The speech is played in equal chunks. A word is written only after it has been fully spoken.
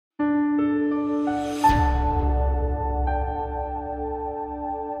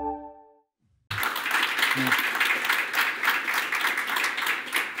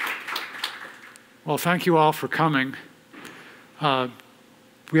Well, thank you all for coming.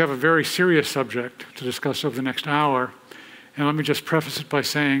 We have a very serious subject to discuss over the next hour. And let me just preface it by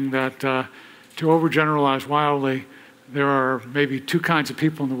saying that to overgeneralize wildly, there are maybe two kinds of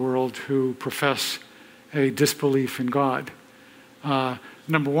people in the world who profess a disbelief in God.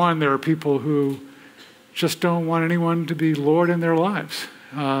 Number one, there are people who just don't want anyone to be Lord in their lives.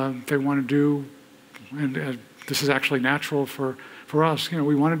 They want to do, and this is actually natural for us,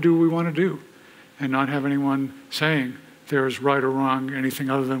 we want to do what we want to do and not have anyone saying there's right or wrong, anything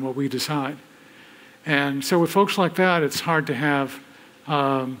other than what we decide. And so with folks like that, it's hard to have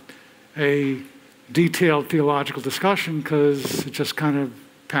a detailed theological discussion because it just kind of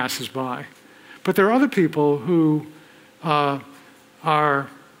passes by. But there are other people who are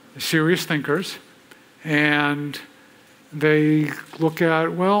serious thinkers, and they look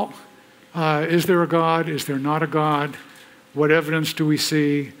at, well, is there a God? Is there not a God? What evidence do we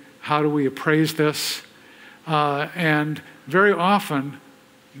see? How do we appraise this? And very often,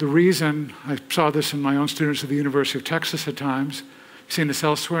 the reason, I saw this in my own students at the University of Texas at times, I've seen this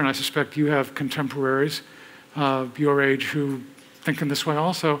elsewhere, and I suspect you have contemporaries your age who think in this way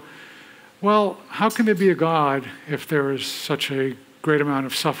also. Well, how can there be a God if there is such a great amount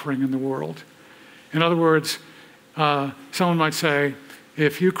of suffering in the world? In other words, someone might say,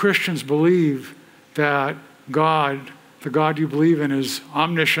 if you Christians believe that God, the God you believe in, is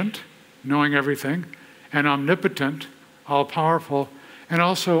omniscient, knowing everything, and omnipotent, all-powerful, and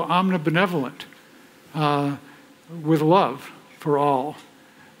also omnibenevolent, with love for all,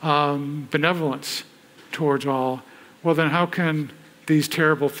 benevolence towards all, well then how can these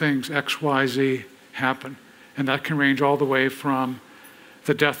terrible things, X, Y, Z, happen? And that can range all the way from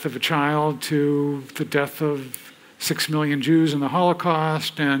the death of a child to the death of 6 million Jews in the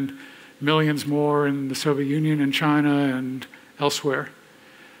Holocaust and millions more in the Soviet Union and China and elsewhere.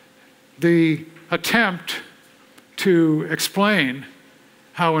 The attempt to explain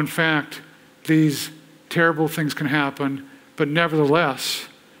how, in fact, these terrible things can happen, but nevertheless,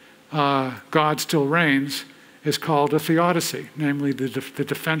 God still reigns, is called a theodicy, namely the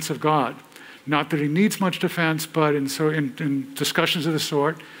defense of God. Not that he needs much defense, but in discussions of the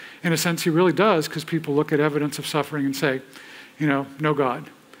sort, in a sense he really does, because people look at evidence of suffering and say, no God.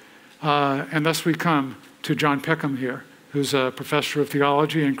 And thus we come to John Peckham here, who's a professor of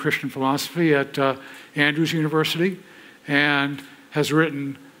theology and Christian philosophy at Andrews University, and has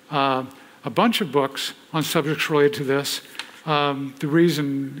written a bunch of books on subjects related to this. The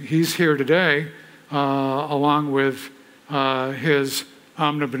reason he's here today, along with his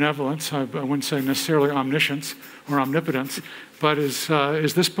omnibenevolence, I wouldn't say necessarily omniscience or omnipotence, but is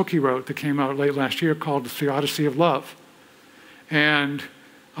this book he wrote that came out late last year called The Theodicy of Love. And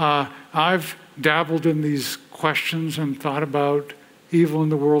I've dabbled in these questions and thought about evil in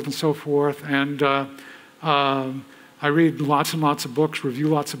the world and so forth, and I read lots and lots of books, review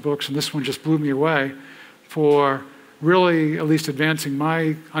lots of books, and this one just blew me away for really at least advancing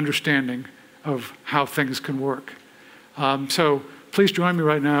my understanding of how things can work. So please join me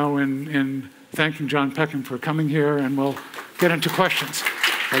right now in thanking John Peckham for coming here, and we'll get into questions.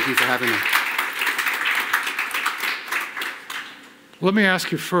 Thank you for having me. Let me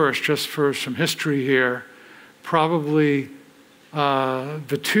ask you first, just for some history here, probably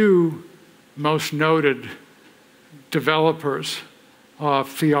the two most noted developers of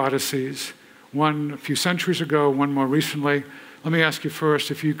theodicies, one a few centuries ago, one more recently. Let me ask you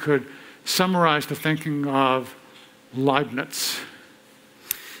first if you could summarize the thinking of Leibniz.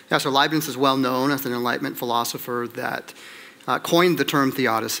 Yeah, so Leibniz is well known as an Enlightenment philosopher that coined the term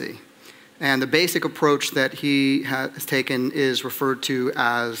theodicy. And the basic approach that he has taken is referred to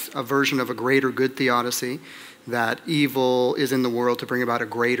as a version of a greater good theodicy, that evil is in the world to bring about a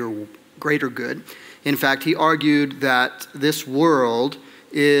greater good. In fact, he argued that this world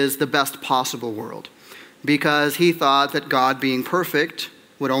is the best possible world because he thought that God, being perfect,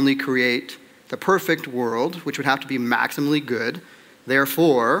 would only create the perfect world, which would have to be maximally good.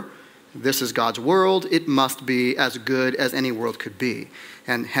 Therefore, this is God's world. It must be as good as any world could be.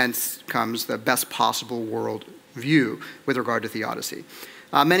 And hence comes the best possible world view with regard to theodicy.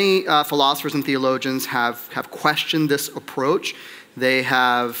 Many philosophers and theologians have questioned this approach. They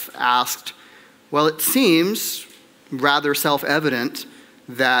have asked, well, it seems rather self-evident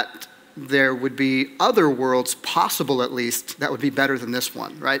that there would be other worlds possible, at least, that would be better than this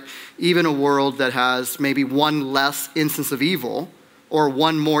one, right? Even a world that has maybe one less instance of evil or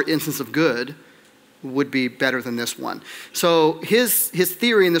one more instance of good would be better than this one. So his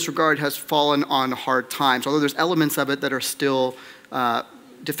theory in this regard has fallen on hard times, although there's elements of it that are still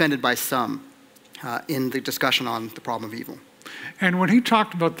defended by some in the discussion on the problem of evil. And when he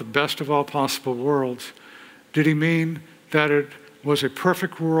talked about the best of all possible worlds, did he mean that it was a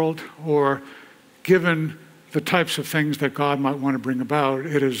perfect world, or given the types of things that God might want to bring about,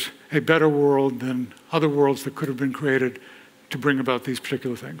 it is a better world than other worlds that could have been created to bring about these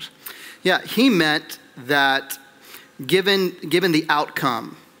particular things? Yeah, he meant that given the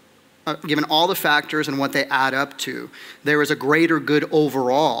outcome, given all the factors and what they add up to, there is a greater good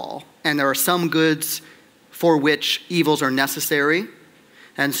overall, and there are some goods for which evils are necessary.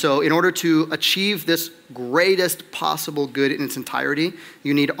 And so in order to achieve this greatest possible good in its entirety,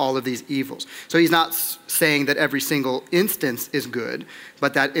 you need all of these evils. So he's not saying that every single instance is good,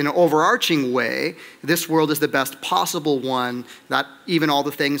 but that in an overarching way, this world is the best possible one, that even all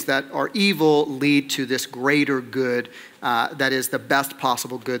the things that are evil lead to this greater good that is the best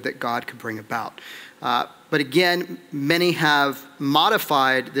possible good that God could bring about. But again, many have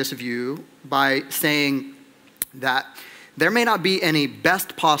modified this view by saying that there may not be any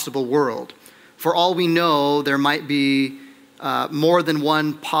best possible world. For all we know, there might be more than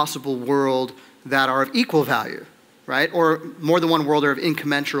one possible world that are of equal value, right? Or more than one world are of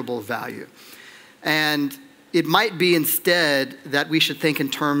incommensurable value. And it might be instead that we should think in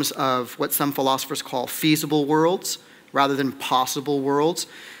terms of what some philosophers call feasible worlds rather than possible worlds.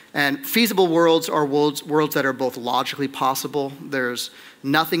 And feasible worlds are worlds that are both logically possible. There's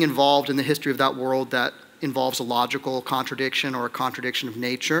nothing involved in the history of that world that involves a logical contradiction or a contradiction of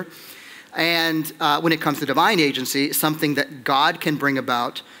nature. And when it comes to divine agency, something that God can bring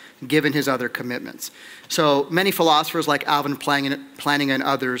about given his other commitments. So many philosophers like Alvin Plantinga and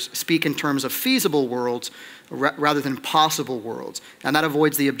others speak in terms of feasible worlds rather than possible worlds. And that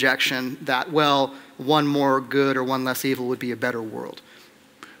avoids the objection that, well, one more good or one less evil would be a better world.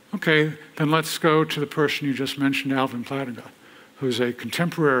 Okay, then let's go to the person you just mentioned, Alvin Plantinga, who's a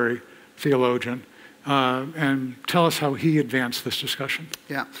contemporary theologian. And tell us how he advanced this discussion.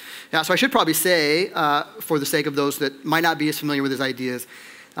 Yeah, so I should probably say, for the sake of those that might not be as familiar with his ideas,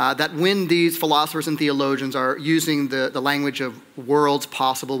 that when these philosophers and theologians are using the language of worlds,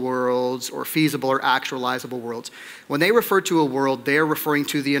 possible worlds, or feasible or actualizable worlds, when they refer to a world, they are referring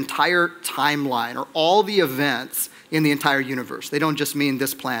to the entire timeline or all the events in the entire universe. They don't just mean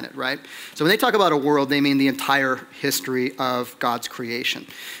this planet, right? So when they talk about a world, they mean the entire history of God's creation.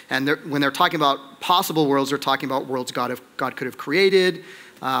 And when they're talking about possible worlds, they're talking about worlds God could have created,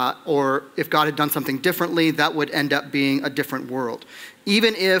 or if God had done something differently, that would end up being a different world.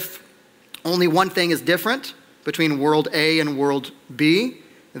 Even if only one thing is different between world A and world B,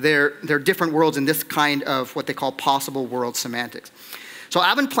 they're different worlds in this kind of what they call possible world semantics. So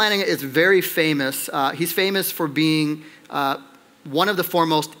Alvin Plantinga is very famous. He's famous for being one of the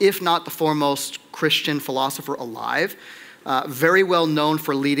foremost, if not the foremost, Christian philosopher alive. Very well known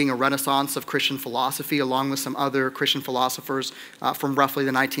for leading a renaissance of Christian philosophy, along with some other Christian philosophers from roughly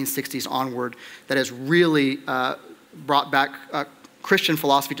the 1960s onward, that has really brought back Christian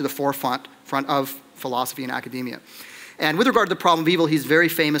philosophy to the forefront of philosophy and academia. And with regard to the problem of evil, he's very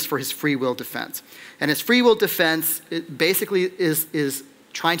famous for his free will defense. And his free will defense basically is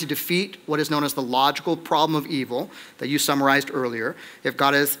trying to defeat what is known as the logical problem of evil that you summarized earlier. If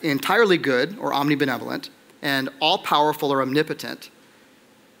God is entirely good or omnibenevolent and all-powerful or omnipotent,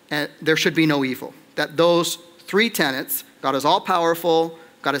 there should be no evil. That those three tenets, God is all-powerful,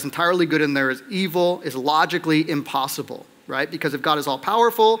 God is entirely good, and there is evil, is logically impossible, right? Because if God is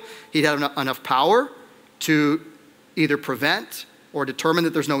all-powerful, he'd have enough power to either prevent or determine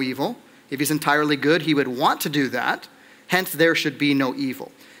that there's no evil. If he's entirely good, he would want to do that. Hence, there should be no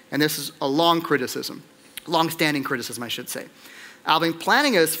evil. And this is a long-standing criticism, I should say. Alvin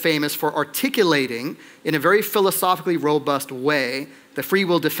Plantinga is famous for articulating in a very philosophically robust way the free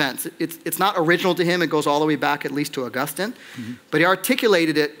will defense. It's not original to him. It goes all the way back at least to Augustine. Mm-hmm. But he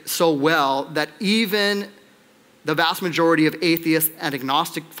articulated it so well that even the vast majority of atheists and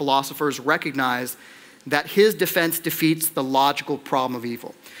agnostic philosophers recognize that his defense defeats the logical problem of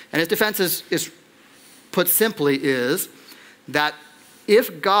evil. And his defense is put simply, is that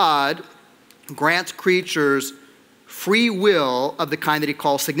if God grants creatures free will of the kind that he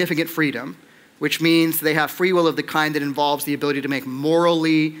calls significant freedom, which means they have free will of the kind that involves the ability to make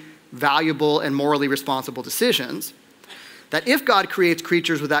morally valuable and morally responsible decisions, that if God creates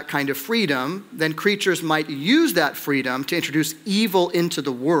creatures with that kind of freedom, then creatures might use that freedom to introduce evil into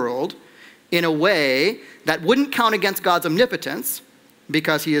the world in a way that wouldn't count against God's omnipotence,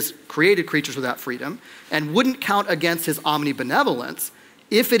 because he has created creatures with that freedom, and wouldn't count against his omnibenevolence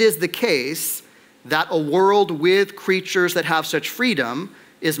if it is the case that a world with creatures that have such freedom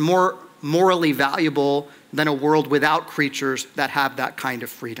is more morally valuable than a world without creatures that have that kind of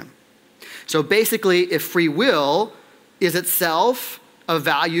freedom. So basically, if free will is itself a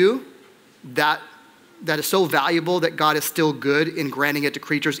value that is so valuable that God is still good in granting it to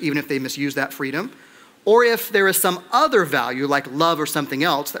creatures even if they misuse that freedom, or if there is some other value like love or something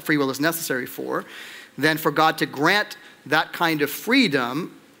else that free will is necessary for, then for God to grant that kind of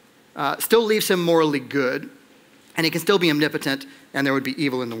freedom still leaves him morally good, and he can still be omnipotent, and there would be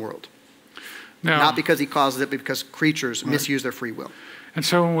evil in the world. Now, not because he causes it, but because creatures misuse their free will. And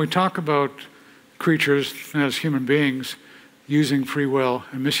so when we talk about creatures as human beings using free will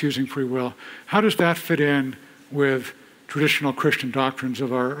and misusing free will, how does that fit in with traditional Christian doctrines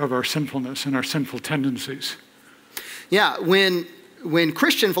of our sinfulness and our sinful tendencies? Yeah, when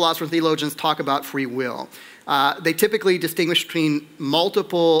Christian philosophers and theologians talk about free will, they typically distinguish between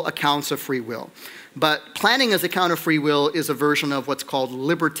multiple accounts of free will. But Plantinga's account of free will is a version of what's called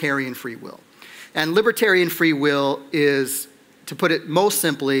libertarian free will. And libertarian free will is, to put it most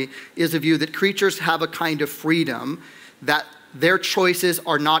simply, is a view that creatures have a kind of freedom that their choices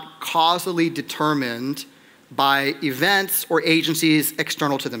are not causally determined by events or agencies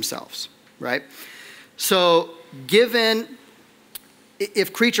external to themselves, right? So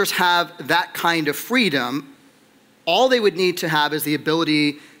if creatures have that kind of freedom, all they would need to have is the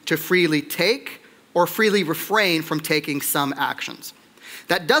ability to freely take or freely refrain from taking some actions.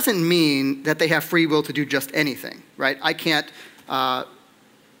 That doesn't mean that they have free will to do just anything, right? I can't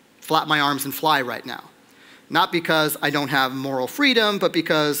flap my arms and fly right now. Not because I don't have moral freedom, but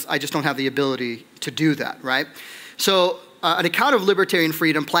because I just don't have the ability to do that, right? So an account of libertarian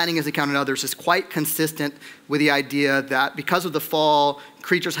freedom, Plantinga's account and others, is quite consistent with the idea that because of the fall,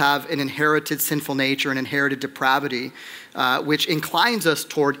 creatures have an inherited sinful nature, an inherited depravity, which inclines us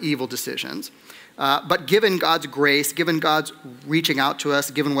toward evil decisions. But given God's grace, given God's reaching out to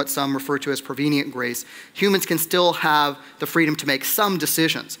us, given what some refer to as prevenient grace, humans can still have the freedom to make some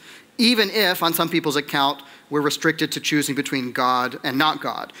decisions, even if, on some people's account, we're restricted to choosing between God and not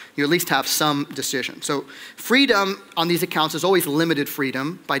God. You at least have some decision. So freedom on these accounts is always limited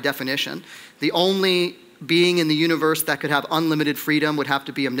freedom by definition. The only being in the universe that could have unlimited freedom would have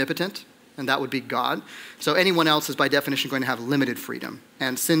to be omnipotent, and that would be God. So anyone else is by definition going to have limited freedom,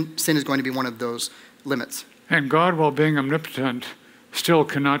 and sin is going to be one of those limits. And God, while being omnipotent, still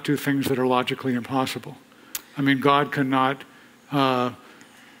cannot do things that are logically impossible. I mean, God cannot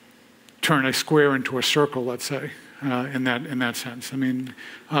turn a square into a circle, let's say, in that sense. I mean,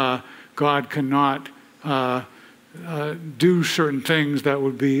 God cannot do certain things that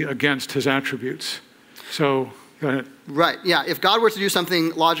would be against his attributes. So, go ahead. Right, yeah. If God were to do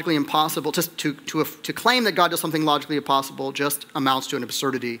something logically impossible, just to claim that God does something logically impossible just amounts to an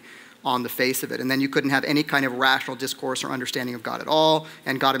absurdity on the face of it. And then you couldn't have any kind of rational discourse or understanding of God at all,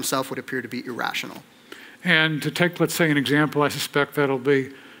 and God himself would appear to be irrational. And to take, let's say, an example, I suspect that'll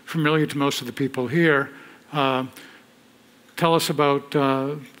be familiar to most of the people here. Tell us about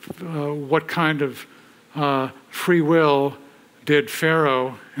what kind of free will did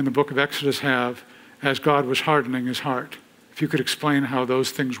Pharaoh in the book of Exodus have as God was hardening his heart? If you could explain how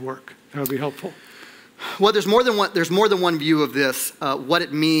those things work, that would be helpful. Well, there's more than one view of this, what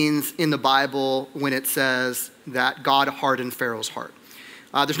it means in the Bible when it says that God hardened Pharaoh's heart.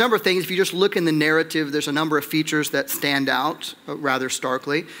 There's a number of things. If you just look in the narrative, there's a number of features that stand out rather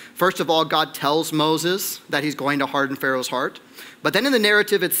starkly. First of all, God tells Moses that he's going to harden Pharaoh's heart. But then in the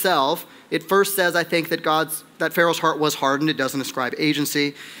narrative itself, it first says, I think, that Pharaoh's heart was hardened. It doesn't ascribe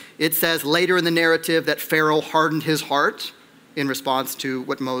agency. It says later in the narrative that Pharaoh hardened his heart in response to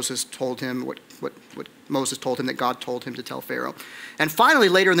what Moses told him, what Moses told him that God told him to tell Pharaoh. And finally,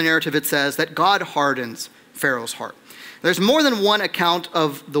 later in the narrative, it says that God hardens Pharaoh's heart. There's more than one account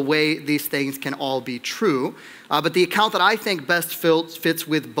of the way these things can all be true, but the account that I think best fits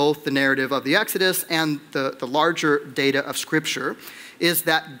with both the narrative of the Exodus and the larger data of Scripture is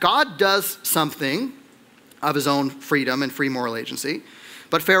that God does something of his own freedom and free moral agency,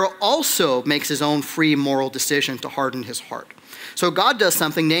 but Pharaoh also makes his own free moral decision to harden his heart. So God does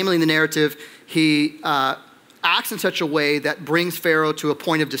something, namely in the narrative, he acts in such a way that brings Pharaoh to a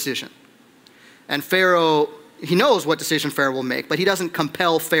point of decision. And Pharaoh, he knows what decision Pharaoh will make, but he doesn't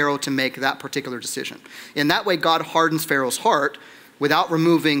compel Pharaoh to make that particular decision. In that way, God hardens Pharaoh's heart without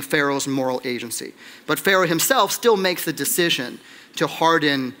removing Pharaoh's moral agency. But Pharaoh himself still makes the decision to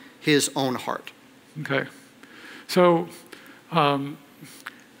harden his own heart. Okay. So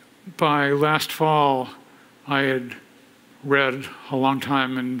by last fall, I had read a long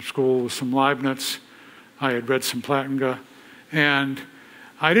time in school some Leibniz. I had read some Plantinga. And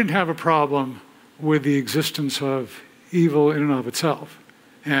I didn't have a problem with the existence of evil in and of itself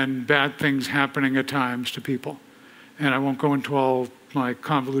and bad things happening at times to people. And I won't go into all my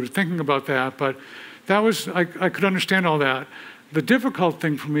convoluted thinking about that, but I could understand all that. The difficult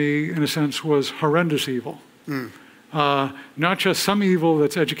thing for me, in a sense, was horrendous evil. Not just some evil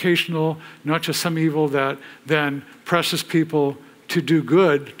that's educational, not just some evil that then presses people to do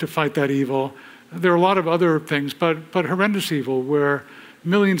good to fight that evil. There are a lot of other things, but horrendous evil where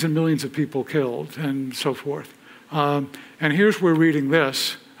millions and millions of people killed and so forth. And here's where reading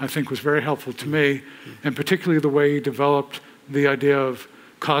this, I think, was very helpful to me, and particularly the way he developed the idea of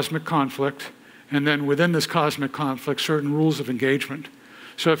cosmic conflict, and then within this cosmic conflict, certain rules of engagement.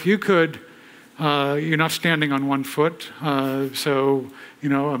 So if you could, you're not standing on one foot, so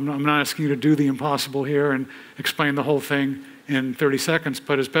I'm not asking you to do the impossible here and explain the whole thing in 30 seconds,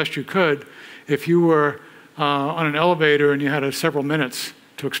 but as best you could, if you were on an elevator and you had several minutes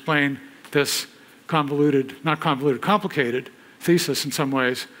to explain this complicated thesis in some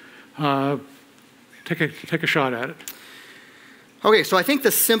ways, take a shot at it. Okay, so I think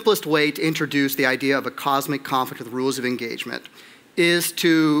the simplest way to introduce the idea of a cosmic conflict with rules of engagement is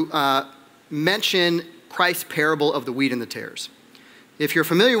to mention Christ's parable of the wheat and the tares. If you're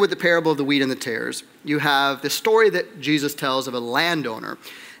familiar with the parable of the wheat and the tares, you have the story that Jesus tells of a landowner,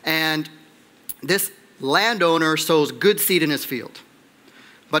 and this landowner sows good seed in his field.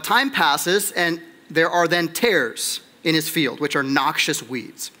 But time passes, and there are then tares in his field, which are noxious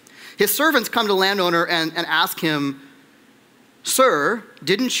weeds. His servants come to the landowner and ask him, "Sir,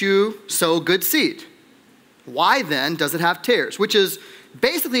 didn't you sow good seed? Why then does it have tares?" Which is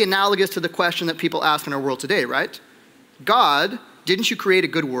basically analogous to the question that people ask in our world today, right? God, didn't you create a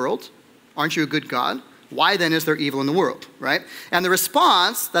good world? Aren't you a good God? Why then is there evil in the world, right? And the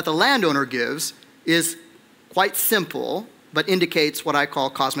response that the landowner gives is quite simple, but indicates what I call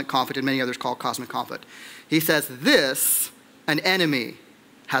cosmic conflict and many others call cosmic conflict. He says, "This, an enemy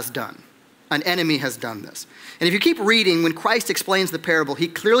has done. An enemy has done this." And if you keep reading, when Christ explains the parable, he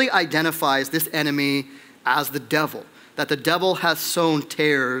clearly identifies this enemy as the devil, that the devil has sown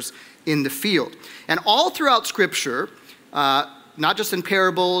tares in the field. And all throughout Scripture, not just in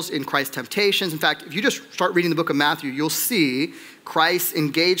parables, in Christ's temptations. In fact, if you just start reading the book of Matthew, you'll see Christ's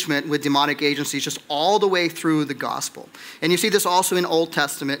engagement with demonic agencies just all the way through the gospel. And you see this also in Old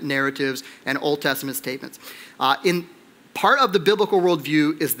Testament narratives and Old Testament statements. In part of the biblical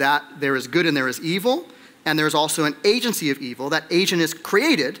worldview is that there is good and there is evil, and there is also an agency of evil. That agent is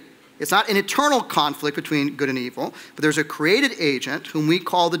created. It's not an eternal conflict between good and evil, but there's a created agent whom we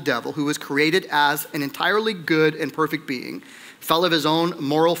call the devil, who was created as an entirely good and perfect being, fell of his own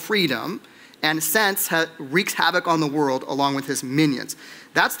moral freedom, and since wreaks havoc on the world along with his minions.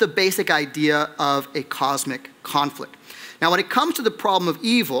 That's the basic idea of a cosmic conflict. Now, when it comes to the problem of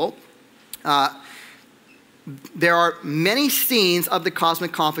evil, there are many scenes of the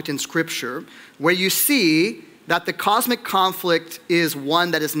cosmic conflict in Scripture where you see that the cosmic conflict is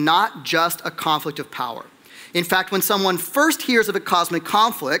one that is not just a conflict of power. In fact, when someone first hears of a cosmic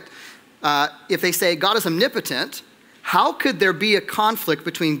conflict, if they say God is omnipotent, how could there be a conflict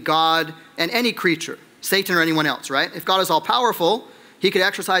between God and any creature, Satan or anyone else, right? If God is all-powerful, he could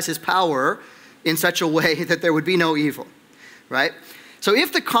exercise his power in such a way that there would be no evil, right? So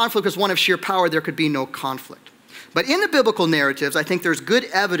if the conflict was one of sheer power, there could be no conflict. But in the biblical narratives, I think there's good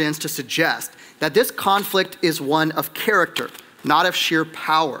evidence to suggest that this conflict is one of character, not of sheer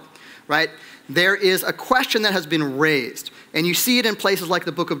power, right? There is a question that has been raised, and you see it in places like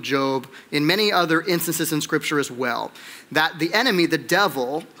the book of Job, in many other instances in Scripture as well, that the enemy, the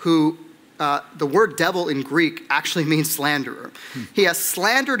devil, who the word devil in Greek actually means slanderer. He has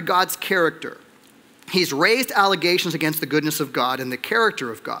slandered God's character. He's raised allegations against the goodness of God and the character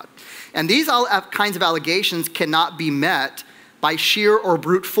of God. And these kinds of allegations cannot be met by sheer or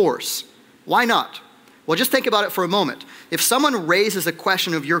brute force. Why not? Well, just think about it for a moment. If someone raises a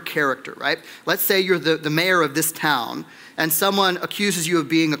question of your character, right? Let's say you're the mayor of this town, and someone accuses you of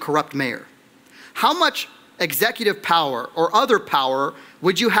being a corrupt mayor. How much executive power or other power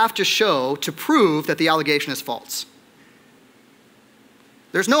would you have to show to prove that the allegation is false?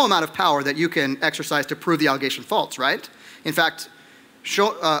 There's no amount of power that you can exercise to prove the allegation false, right? In fact,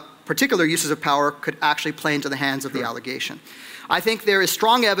 particular uses of power could actually play into the hands of the allegation. I think there is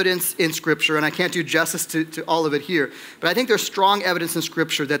strong evidence in Scripture, and I can't do justice to all of it here, but I think there's strong evidence in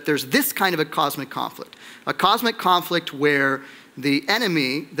Scripture that there's this kind of a cosmic conflict where the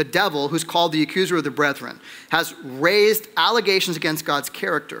enemy, the devil, who's called the accuser of the brethren, has raised allegations against God's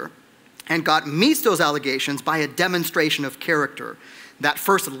character, and God meets those allegations by a demonstration of character that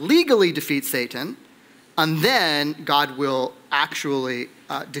first legally defeats Satan, and then God will actually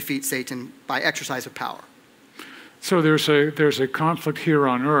defeat Satan by exercise of power. So there's a conflict here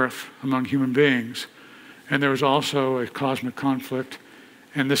on earth among human beings, and there's also a cosmic conflict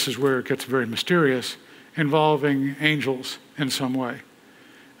and this is where it gets very mysterious, involving angels in some way.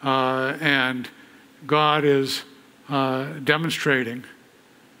 And God is demonstrating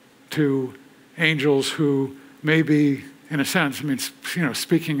to angels who may be, in a sense, I mean,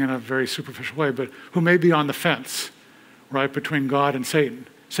 speaking in a very superficial way, but who may be on the fence, right, between God and Satan.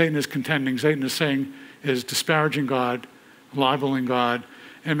 Satan is contending, Satan is saying, is disparaging God, libeling God,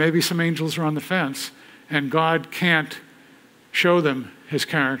 and maybe some angels are on the fence, and God can't show them his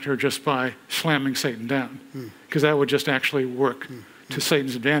character just by slamming Satan down, because that would just actually work to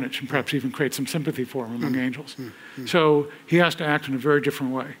Satan's advantage and perhaps even create some sympathy for him among angels. So he has to act in a very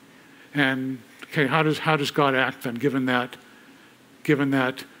different way. And okay, how does God act then, given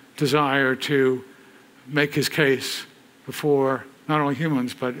that desire to make his case before not only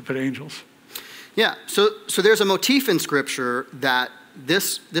humans but angels? Yeah, so there's a motif in Scripture that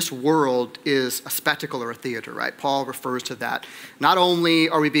this world is a spectacle or a theater, right? Paul refers to that. Not only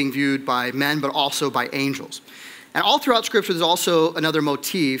are we being viewed by men, but also by angels. And all throughout Scripture, there's also another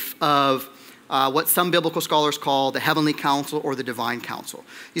motif of what some biblical scholars call the heavenly council or the divine council.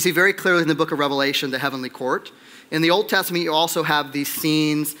 You see very clearly in the book of Revelation, the heavenly court. In the Old Testament, you also have these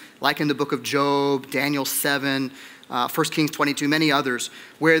scenes, like in the book of Job, Daniel 7, 1 Kings 22, many others,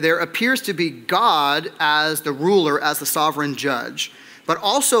 where there appears to be God as the ruler, as the sovereign judge, but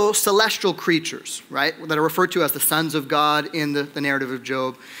also celestial creatures, right, that are referred to as the sons of God in the narrative of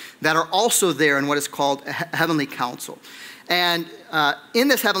Job, that are also there in what is called a heavenly council. And in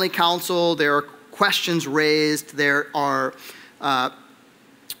this heavenly council, there are questions raised, there are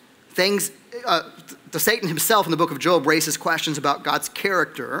things, Satan himself in the book of Job raises questions about God's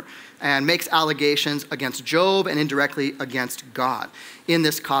character and makes allegations against Job and indirectly against God in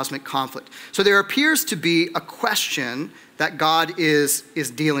this cosmic conflict. So there appears to be a question that God is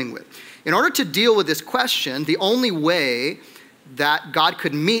dealing with. In order to deal with this question, the only way that God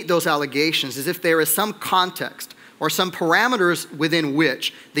could meet those allegations is if there is some context or some parameters within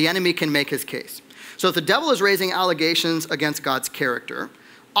which the enemy can make his case. So if the devil is raising allegations against God's character,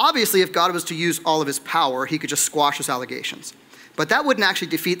 obviously if God was to use all of his power, he could just squash those allegations. But that wouldn't actually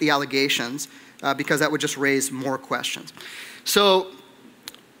defeat the allegations because that would just raise more questions. So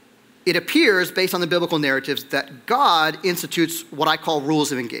it appears, based on the biblical narratives, that God institutes what I call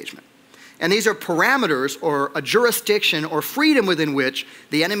rules of engagement. And these are parameters or a jurisdiction or freedom within which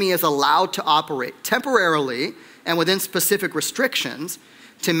the enemy is allowed to operate temporarily and within specific restrictions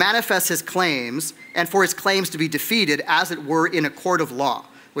to manifest his claims and for his claims to be defeated, as it were, in a court of law,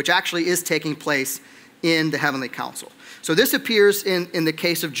 which actually is taking place in the heavenly council. So this appears in the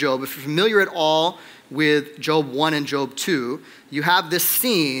case of Job. If you're familiar at all with Job 1 and Job 2, you have this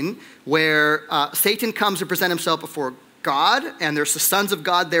scene where Satan comes to present himself before God, and there's the sons of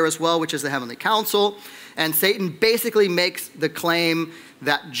God there as well, which is the heavenly council. And Satan basically makes the claim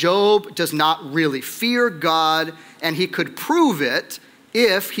that Job does not really fear God, and he could prove it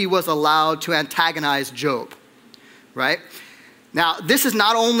if he was allowed to antagonize Job, right? Now, this is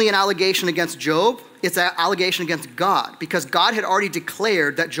not only an allegation against Job, it's an allegation against God, because God had already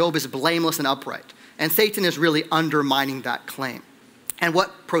declared that Job is blameless and upright, and Satan is really undermining that claim. And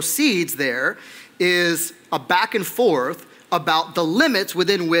what proceeds there is a back and forth about the limits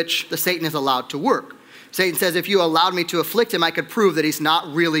within which the Satan is allowed to work. Satan says, if you allowed me to afflict him, I could prove that he's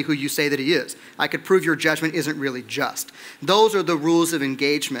not really who you say that he is. I could prove your judgment isn't really just. Those are the rules of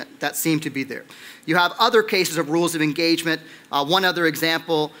engagement that seem to be there. You have other cases of rules of engagement. One other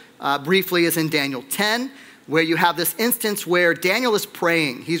example briefly is in Daniel 10, where you have this instance where Daniel is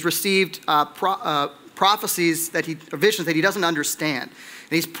praying. He's received prophecies, visions that he doesn't understand.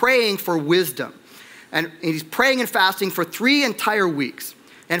 And he's praying for wisdom. And he's praying and fasting for 3 entire weeks.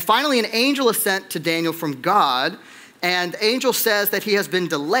 And finally, an angel is sent to Daniel from God, and the angel says that he has been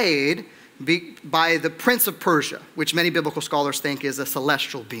delayed by the prince of Persia, which many biblical scholars think is a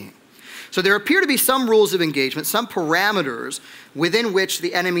celestial being. So there appear to be some rules of engagement, some parameters within which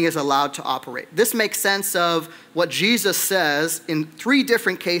the enemy is allowed to operate. This makes sense of what Jesus says in 3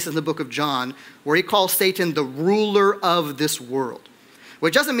 different cases in the book of John, where he calls Satan the ruler of this world.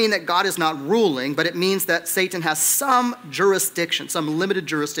 Which doesn't mean that God is not ruling, but it means that Satan has some jurisdiction, some limited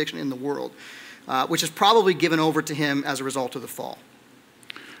jurisdiction in the world, which is probably given over to him as a result of the fall.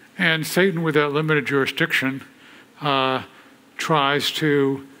 And Satan, with that limited jurisdiction, tries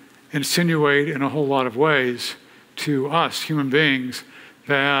to insinuate in a whole lot of ways to us, human beings,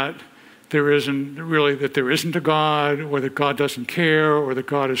 that there isn't a God, or that God doesn't care, or that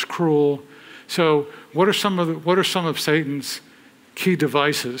God is cruel. So what are some of Satan's key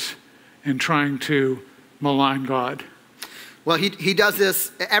devices in trying to malign God? Well, he does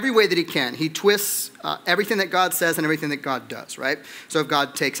this every way that he can. He twists everything that God says and everything that God does, right? So if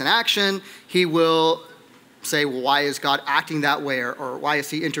God takes an action, he will say, well, why is God acting that way, or why is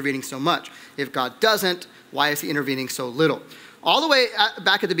he intervening so much? If God doesn't, why is he intervening so little? All the way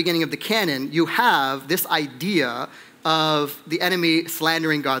back at the beginning of the canon, you have this idea of the enemy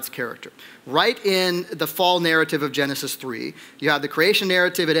slandering God's character. Right in the fall narrative of Genesis 3, you have the creation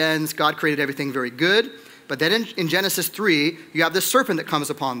narrative. It ends, God created everything very good. But then in Genesis 3, you have the serpent that comes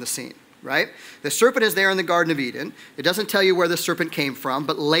upon the scene, right? The serpent is there in the Garden of Eden. It doesn't tell you where the serpent came from,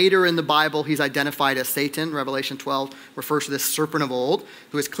 but later in the Bible, he's identified as Satan. Revelation 12 refers to this serpent of old,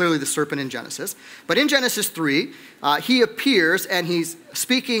 who is clearly the serpent in Genesis. But in Genesis 3, he appears and he's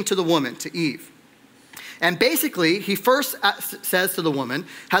speaking to the woman, to Eve. And basically, he first says to the woman,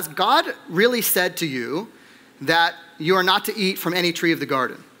 has God really said to you that you are not to eat from any tree of the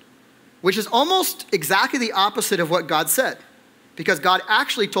garden? Which is almost exactly the opposite of what God said. Because God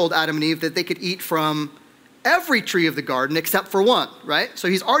actually told Adam and Eve that they could eat from every tree of the garden except for one, right? So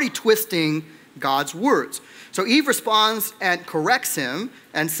he's already twisting God's words. So Eve responds and corrects him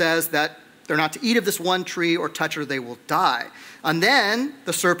and says that they're not to eat of this one tree or touch it or they will die. And then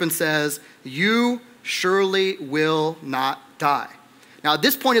the serpent says, you surely will not die. Now at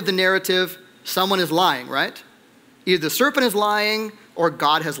this point of the narrative, someone is lying, right? Either the serpent is lying or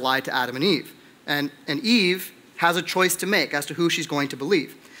God has lied to Adam and Eve. And Eve has a choice to make as to who she's going to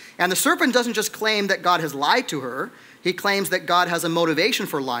believe. And the serpent doesn't just claim that God has lied to her. He claims that God has a motivation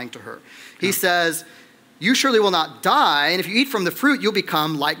for lying to her. He says, you surely will not die, and if you eat from the fruit, you'll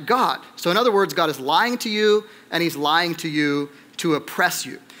become like God. So in other words, God is lying to you, and he's lying to you to oppress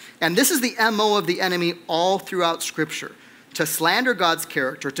you. And this is the MO of the enemy all throughout Scripture. To slander God's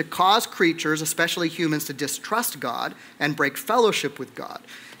character, to cause creatures, especially humans, to distrust God and break fellowship with God.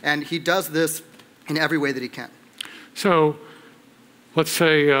 And he does this in every way that he can. So let's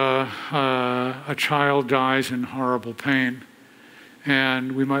say a child dies in horrible pain.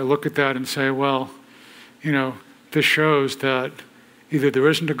 And we might look at that and say, well, you know, this shows that either there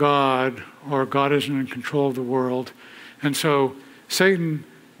isn't a God or God isn't in control of the world. And so Satan,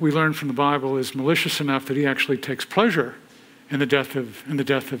 we learn from the Bible, is malicious enough that he actually takes pleasure in the death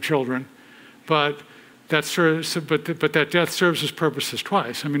of children, but that death serves his purposes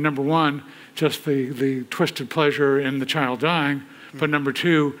twice. I mean, number one, just the twisted pleasure in the child dying, but number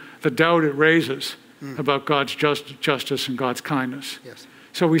two, the doubt it raises about God's justice and God's kindness. Yes.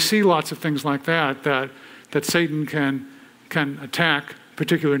 So we see lots of things like that Satan can attack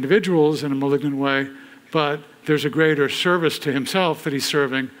particular individuals in a malignant way, but there's a greater service to himself that he's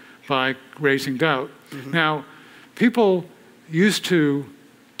serving by raising doubt. Now, people used to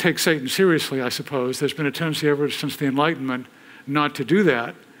take Satan seriously, I suppose. There's been a tendency ever since the Enlightenment not to do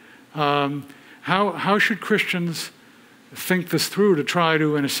that. How should Christians think this through to try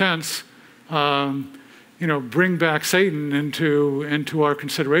to, in a sense, bring back Satan into our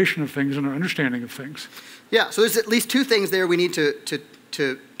consideration of things and our understanding of things? Yeah, so there's at least two things there we need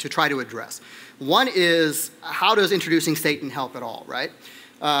to try to address. One is, how does introducing Satan help at all, right?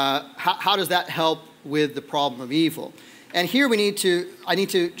 How does that help with the problem of evil? And here I need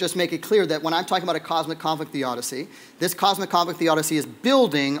to just make it clear that when I'm talking about a cosmic conflict theodicy, this cosmic conflict theodicy is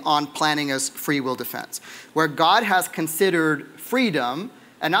building on planning as free will defense, where God has considered freedom,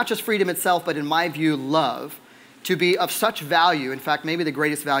 and not just freedom itself, but in my view, love, to be of such value, in fact, maybe the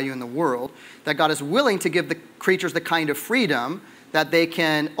greatest value in the world, that God is willing to give the creatures the kind of freedom that they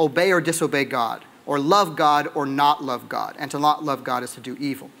can obey or disobey God, or love God or not love God. And to not love God is to do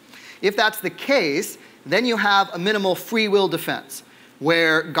evil. If that's the case, then you have a minimal free will defense,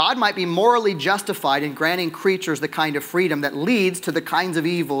 where God might be morally justified in granting creatures the kind of freedom that leads to the kinds of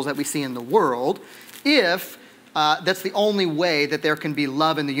evils that we see in the world, if that's the only way that there can be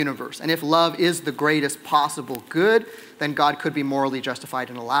love in the universe. And if love is the greatest possible good, then God could be morally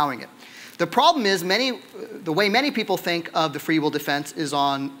justified in allowing it. The problem is the way many people think of the free will defense is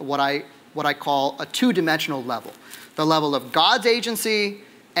on what I call a two-dimensional level. The level of God's agency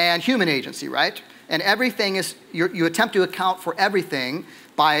and human agency, right? And everything is, you attempt to account for everything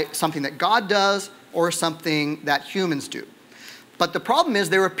by something that God does or something that humans do. But the problem is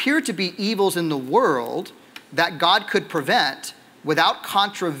there appear to be evils in the world that God could prevent without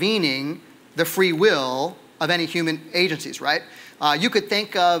contravening the free will of any human agencies, right? You could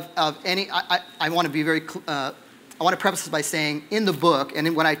think of any, I want to be very, I want to preface this by saying in the book,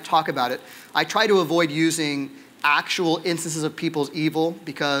 and when I talk about it, I try to avoid using actual instances of people's evil,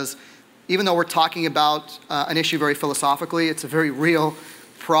 because even though we're talking about an issue very philosophically, it's a very real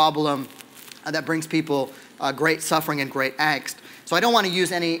problem that brings people great suffering and great angst. So I don't want to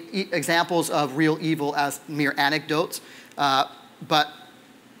use any examples of real evil as mere anecdotes. But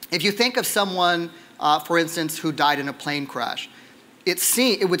if you think of someone, for instance, who died in a plane crash,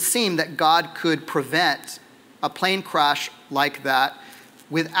 it would seem that God could prevent a plane crash like that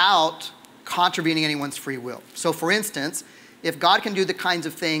without contravening anyone's free will. So for instance, if God can do the kinds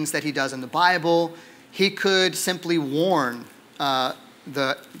of things that he does in the Bible, he could simply warn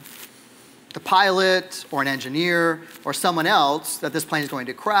the pilot or an engineer or someone else that this plane is going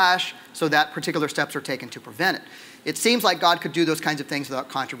to crash, so that particular steps are taken to prevent it. It seems like God could do those kinds of things without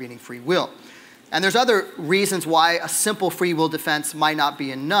contravening free will. And there's other reasons why a simple free will defense might not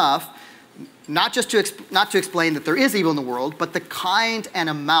be enough, not to explain that there is evil in the world, but the kind and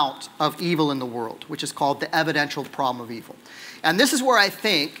amount of evil in the world, which is called the evidential problem of evil. And this is where I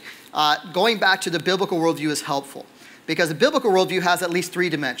think going back to the biblical worldview is helpful, because the biblical worldview has at least three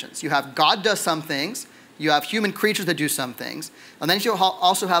dimensions. You have God does some things, you have human creatures that do some things, and then you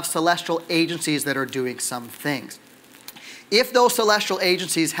also have celestial agencies that are doing some things. If those celestial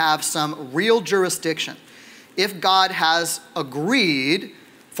agencies have some real jurisdiction, if God has agreed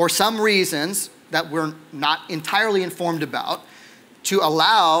for some reasons that we're not entirely informed about to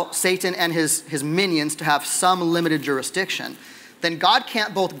allow Satan and his minions to have some limited jurisdiction, then God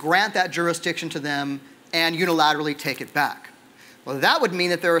can't both grant that jurisdiction to them and unilaterally take it back. Well, that would mean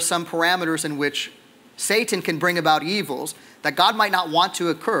that there are some parameters in which Satan can bring about evils that God might not want to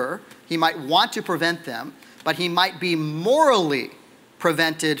occur. He might want to prevent them, but he might be morally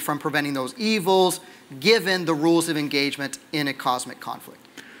prevented from preventing those evils given the rules of engagement in a cosmic conflict.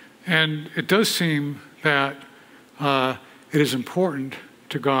 And it does seem that it is important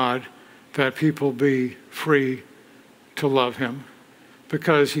to God that people be free to love him,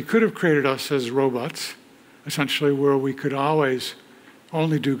 because he could have created us as robots, essentially, where we could always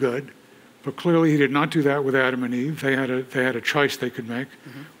only do good. But clearly he did not do that with Adam and Eve. They had a choice they could make.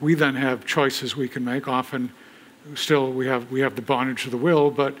 Mm-hmm. We then have choices we can make. Often still we have the bondage of the will,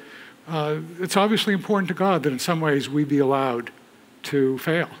 but it's obviously important to God that in some ways we be allowed to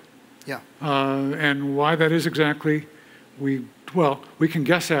fail. Yeah. And why that is exactly, we can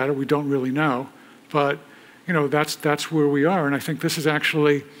guess at it, we don't really know, but that's where we are. And I think this is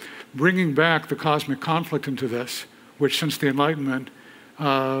actually bringing back the cosmic conflict into this, which since the Enlightenment,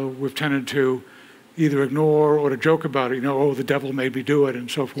 we've tended to either ignore or to joke about it, oh, the devil made me do it,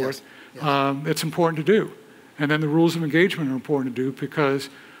 and so forth. Yes. Yes. It's important to do. And then the rules of engagement are important to do, because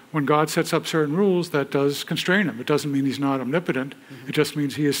when God sets up certain rules, that does constrain him. It doesn't mean he's not omnipotent. Mm-hmm. It just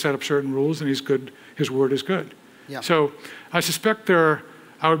means he has set up certain rules and he's good. His word is good. Yeah. So I suspect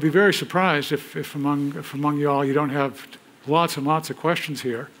I would be very surprised if among you all you don't have lots and lots of questions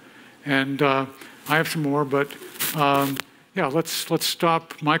here. And I have some more, but yeah, let's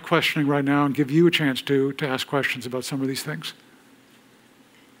stop my questioning right now and give you a chance to ask questions about some of these things.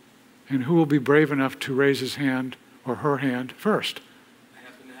 And who will be brave enough to raise his hand or her hand first? I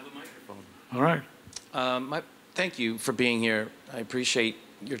happen to have a microphone. All right. Thank you for being here. I appreciate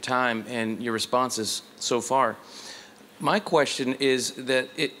your time and your responses so far. My question is that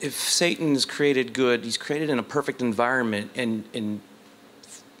if Satan is created good, he's created in a perfect environment and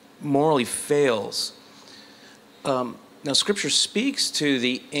morally fails. Now, Scripture speaks to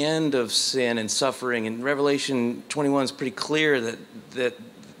the end of sin and suffering, and Revelation 21 is pretty clear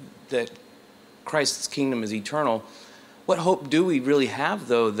that Christ's kingdom is eternal. What hope do we really have,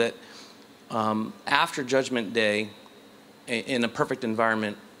 though, that after Judgment Day, in a perfect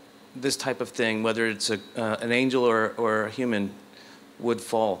environment, this type of thing, whether it's an angel or a human, would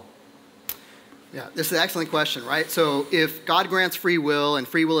fall? Yeah, this is an excellent question, right? So if God grants free will, and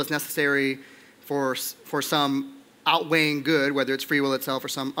free will is necessary for some outweighing good, whether it's free will itself or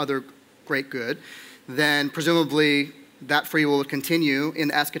some other great good, then presumably that free will would continue in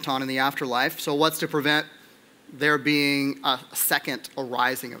the eschaton, in the afterlife. So what's to prevent there being a second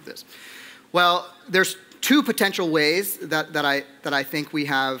arising of this? Well, there's two potential ways that I think we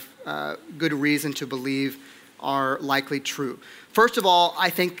have good reason to believe are likely true. First of all,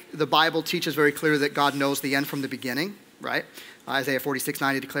 I think the Bible teaches very clearly that God knows the end from the beginning, right? Isaiah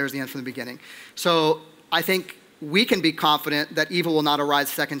 46:9 declares the end from the beginning. So I think we can be confident that evil will not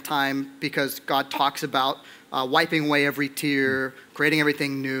arise a second time, because God talks about wiping away every tear, creating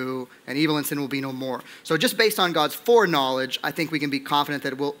everything new, and evil and sin will be no more. So just based on God's foreknowledge, I think we can be confident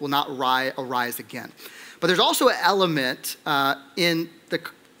that it will not arise again. But there's also an element in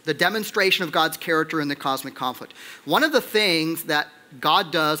the demonstration of God's character in the cosmic conflict. One of the things that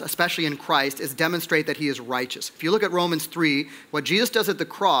God does, especially in Christ, is demonstrate that he is righteous. If you look at Romans 3, what Jesus does at the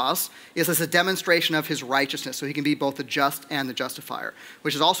cross is as a demonstration of his righteousness, so he can be both the just and the justifier,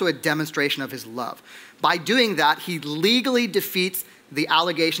 which is also a demonstration of his love. By doing that, he legally defeats the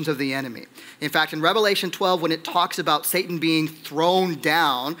allegations of the enemy. In fact, in Revelation 12, when it talks about Satan being thrown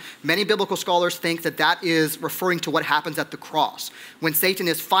down, many biblical scholars think that that is referring to what happens at the cross. When Satan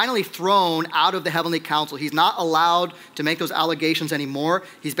is finally thrown out of the heavenly council, he's not allowed to make those allegations anymore.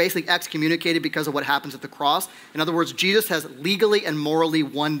 He's basically excommunicated because of what happens at the cross. In other words, Jesus has legally and morally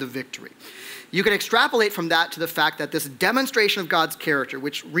won the victory. You can extrapolate from that to the fact that this demonstration of God's character,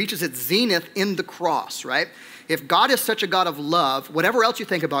 which reaches its zenith in the cross, right? If God is such a God of love, whatever else you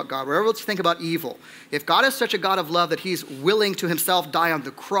think about God, whatever else you think about evil, if God is such a God of love that he's willing to himself die on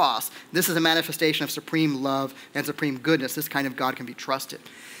the cross, this is a manifestation of supreme love and supreme goodness. This kind of God can be trusted.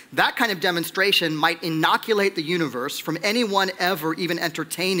 That kind of demonstration might inoculate the universe from anyone ever even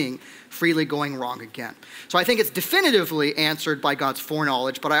entertaining freely going wrong again. So I think it's definitively answered by God's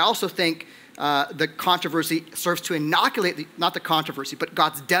foreknowledge, but I also think the controversy serves to inoculate, not the controversy, but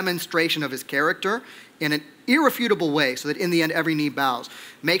God's demonstration of his character in an irrefutable way, so that in the end every knee bows,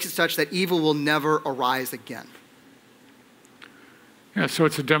 makes it such that evil will never arise again. Yeah, so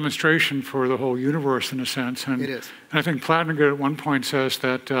it's a demonstration for the whole universe in a sense. And, it is. And I think Plantinga at one point says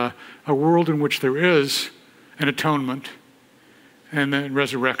that a world in which there is an atonement and then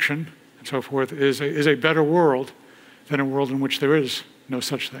resurrection and so forth is a better world than a world in which there is no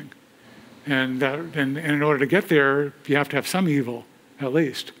such thing. And in order to get there, you have to have some evil, at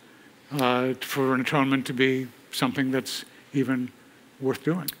least, for an atonement to be something that's even worth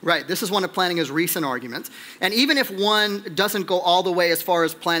doing. Right. This is one of Plantinga's recent arguments. And even if one doesn't go all the way as far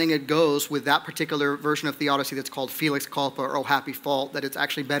as Plantinga goes with that particular version of theodicy that's called Felix Culpa or Oh Happy Fault, that it's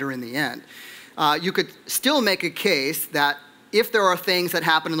actually better in the end, you could still make a case that if there are things that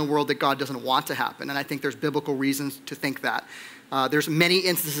happen in the world that God doesn't want to happen, and I think there's biblical reasons to think that, there's many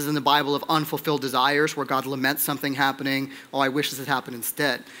instances in the Bible of unfulfilled desires where God laments something happening. Oh, I wish this had happened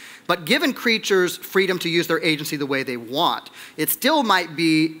instead. But given creatures freedom to use their agency the way they want, it still might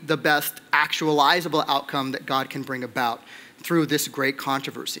be the best actualizable outcome that God can bring about through this great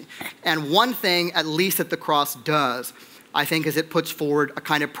controversy. And one thing, at least that the cross does, I think, is it puts forward a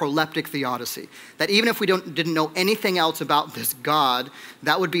kind of proleptic theodicy. That even if we didn't know anything else about this God,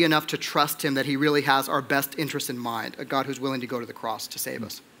 that would be enough to trust him that he really has our best interest in mind, a God who's willing to go to the cross to save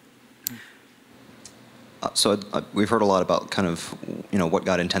us. So we've heard a lot about kind of, what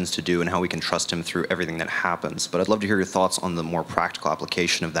God intends to do and how we can trust him through everything that happens. But I'd love to hear your thoughts on the more practical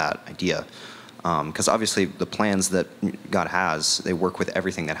application of that idea. Because obviously the plans that God has, they work with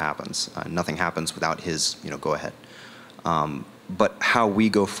everything that happens. Nothing happens without his, go ahead. But how we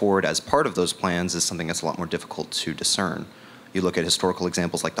go forward as part of those plans is something that's a lot more difficult to discern. You look at historical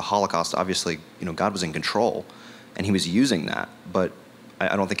examples like the Holocaust, obviously, God was in control and he was using that. But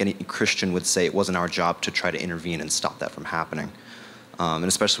I don't think any Christian would say it wasn't our job to try to intervene and stop that from happening. And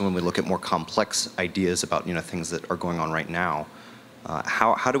especially when we look at more complex ideas about, things that are going on right now.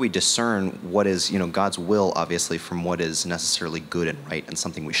 How do we discern what is, God's will, obviously, from what is necessarily good and right and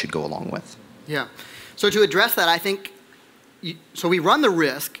something we should go along with? Yeah. So to address that, I think, so we run the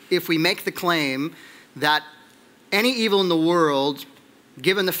risk if we make the claim that any evil in the world,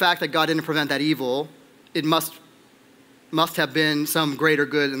 given the fact that God didn't prevent that evil, it must have been some greater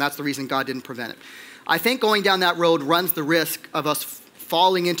good, and that's the reason God didn't prevent it. I think going down that road runs the risk of us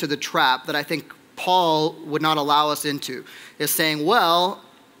falling into the trap that I think Paul would not allow us into, is saying, well,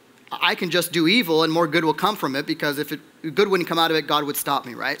 I can just do evil and more good will come from it, because if good wouldn't come out of it, God would stop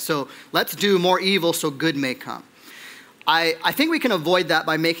me, right? So let's do more evil so good may come. I think we can avoid that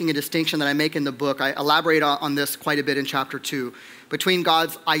by making a distinction that I make in the book. I elaborate on this quite a bit in chapter 2, between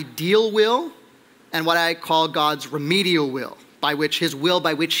God's ideal will and what I call God's remedial will, by which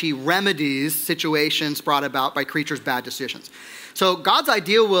he remedies situations brought about by creatures' bad decisions. So God's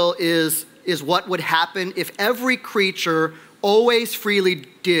ideal will is what would happen if every creature always freely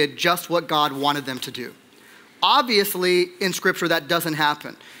did just what God wanted them to do. Obviously, in Scripture, that doesn't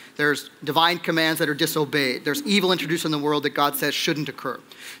happen. There's divine commands that are disobeyed. There's evil introduced in the world that God says shouldn't occur.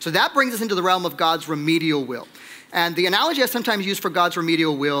 So that brings us into the realm of God's remedial will. And the analogy I sometimes use for God's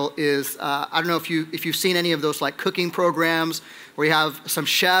remedial will is, I don't know if you've seen any of those like cooking programs where you have some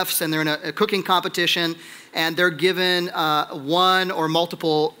chefs and they're in a cooking competition and they're given one or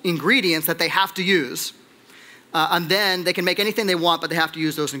multiple ingredients that they have to use. And then they can make anything they want, but they have to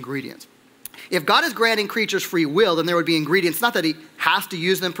use those ingredients. If God is granting creatures free will, then there would be ingredients, not that he has to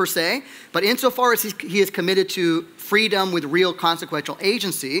use them per se, but insofar as he is committed to freedom with real consequential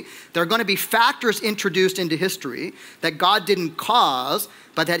agency, there are going to be factors introduced into history that God didn't cause,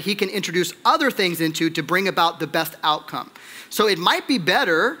 but that he can introduce other things into to bring about the best outcome. So it might be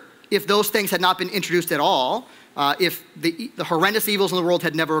better if those things had not been introduced at all, if the horrendous evils in the world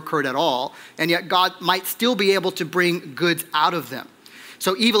had never occurred at all, and yet God might still be able to bring goods out of them.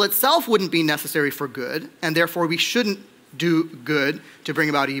 So evil itself wouldn't be necessary for good, and therefore we shouldn't do good to bring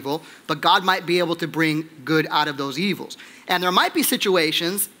about evil, but God might be able to bring good out of those evils. And there might be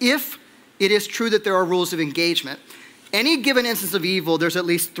situations, if it is true that there are rules of engagement, any given instance of evil, there's at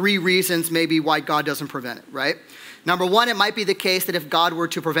least 3 reasons maybe why God doesn't prevent it, right? Number 1, it might be the case that if God were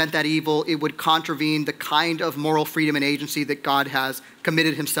to prevent that evil, it would contravene the kind of moral freedom and agency that God has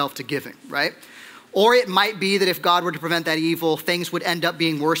committed himself to giving, right? Or it might be that if God were to prevent that evil, things would end up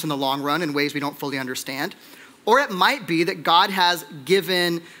being worse in the long run in ways we don't fully understand. Or it might be that God has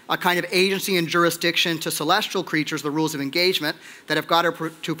given a kind of agency and jurisdiction to celestial creatures, the rules of engagement, that if God were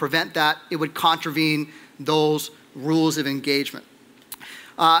to prevent that, it would contravene those rules of engagement.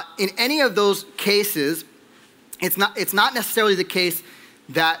 In any of those cases, it's not necessarily the case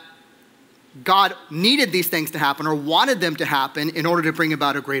that God needed these things to happen or wanted them to happen in order to bring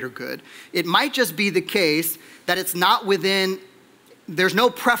about a greater good. It might just be the case that it's not within, there's no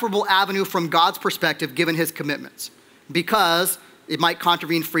preferable avenue from God's perspective given his commitments, because it might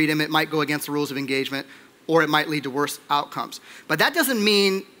contravene freedom, it might go against the rules of engagement, or it might lead to worse outcomes. But that doesn't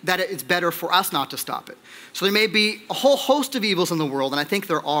mean that it's better for us not to stop it. So there may be a whole host of evils in the world, and I think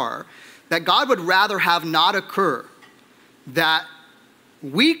there are, that God would rather have not occur, that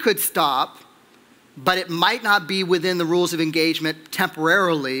we could stop, but it might not be within the rules of engagement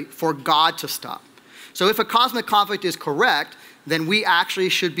temporarily for God to stop. So if a cosmic conflict is correct, then we actually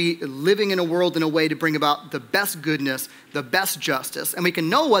should be living in a world in a way to bring about the best goodness, the best justice. And we can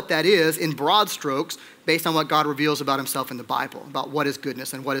know what that is in broad strokes based on what God reveals about himself in the Bible, about what is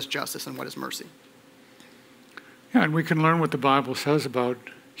goodness and what is justice and what is mercy. Yeah, and we can learn what the Bible says about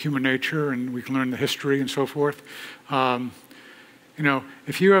human nature, and we can learn the history and so forth. You know,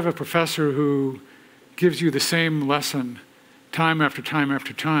 if you have a professor who gives you the same lesson time after time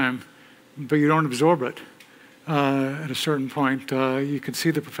after time, but you don't absorb it, at a certain point, you can see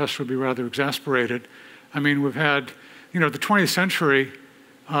the professor will be rather exasperated. I mean, we've had, you know, the 20th century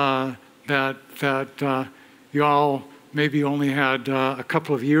that you all maybe only had a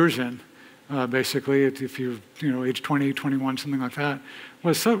couple of years in, basically, if you're, you know, age 20, 21, something like that,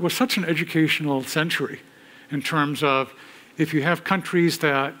 was such an educational century in terms of, if you have countries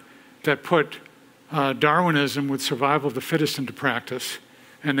that put Darwinism with survival of the fittest into practice,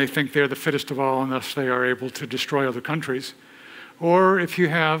 and they think they're the fittest of all and thus they are able to destroy other countries, or if you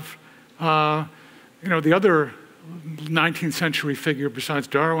have, you know, the other 19th century figure besides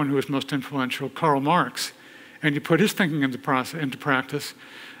Darwin who was most influential, Karl Marx, and you put his thinking into practice,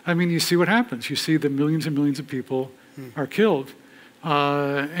 I mean, you see what happens. You see that millions and millions of people are killed.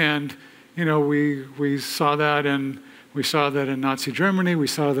 And, you know, we saw that in Nazi Germany, we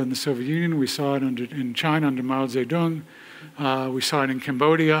saw that in the Soviet Union, we saw it in China under Mao Zedong, we saw it in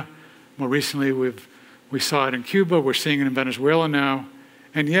Cambodia. More recently, we saw it in Cuba, we're seeing it in Venezuela now.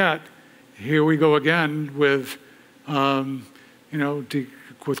 And yet, here we go again with, you know,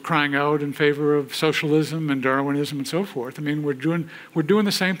 with crying out in favor of socialism and Darwinism and so forth. I mean, we're doing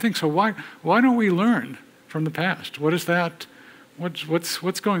the same thing. So why don't we learn from the past? What is that?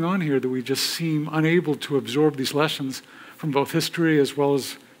 What's going on here that we just seem unable to absorb these lessons from both history as well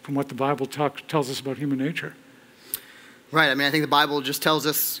as from what the Bible tells us about human nature? Right. I mean, I think the Bible just tells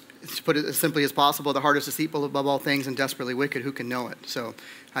us, to put it as simply as possible, the heart is deceitful above all things and desperately wicked. Who can know it? So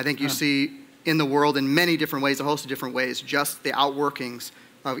I think you see in the world in many different ways, a host of different ways, just the outworkings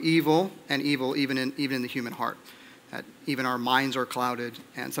of evil, and evil even in the human heart. That even our minds are clouded,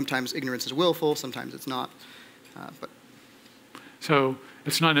 and sometimes ignorance is willful, sometimes it's not. So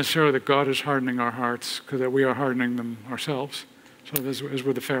it's not necessarily that God is hardening our hearts, because that we are hardening them ourselves. So as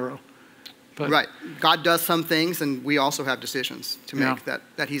with the Pharaoh. But, right. God does some things, and we also have decisions to make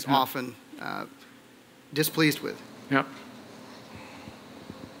that he's often displeased with. Yeah.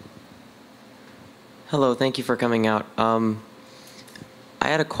 Hello, thank you for coming out. I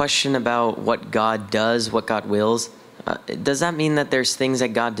had a question about what God does, what God wills. Does that mean that there's things that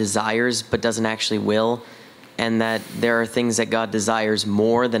God desires but doesn't actually will, and that there are things that God desires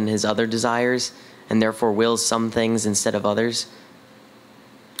more than his other desires, and therefore wills some things instead of others?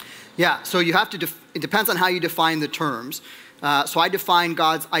 Yeah, so you have to, it depends on how you define the terms. So I define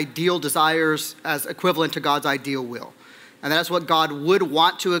God's ideal desires as equivalent to God's ideal will. And that's what God would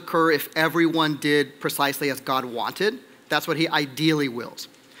want to occur if everyone did precisely as God wanted. That's what he ideally wills.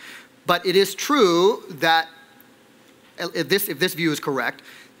 But it is true that, if this view is correct,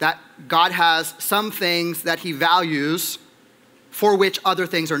 that God has some things that he values for which other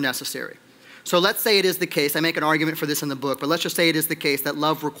things are necessary. So let's say it is the case, I make an argument for this in the book, but let's just say it is the case that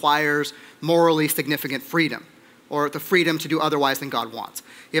love requires morally significant freedom. or the freedom to do otherwise than God wants.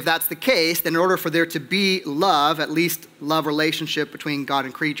 If that's the case, then in order for there to be love, at least love relationship between God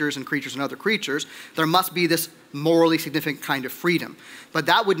and creatures and other creatures, there must be this morally significant kind of freedom. But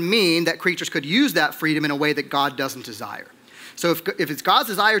that would mean that creatures could use that freedom in a way that God doesn't desire. So if it's God's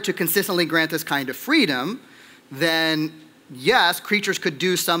desire to consistently grant this kind of freedom, then yes, creatures could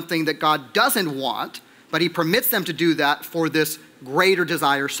do something that God doesn't want, but he permits them to do that for this greater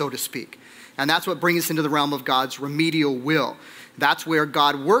desire, so to speak. And that's what brings us into the realm of God's remedial will. That's where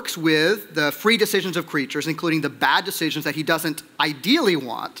God works with the free decisions of creatures, including the bad decisions that he doesn't ideally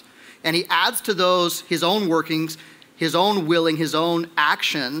want, and he adds to those his own workings, his own willing, his own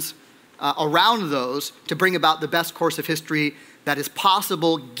actions around those to bring about the best course of history that is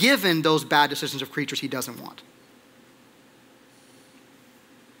possible given those bad decisions of creatures he doesn't want.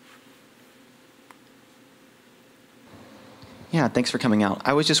 Yeah, thanks for coming out.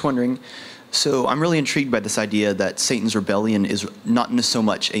 I was just wondering, so I'm really intrigued by this idea that Satan's rebellion is not so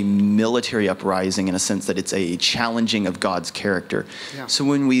much a military uprising in a sense that it's a challenging of God's character. Yeah. So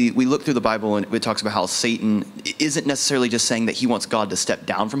when we look through the Bible and it talks about how Satan isn't necessarily just saying that he wants God to step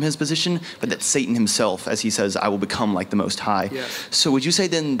down from his position, but that Satan himself, as he says, I will become like the Most High. Yes. So would you say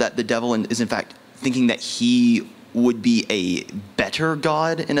then that the devil is in fact thinking that he would be a better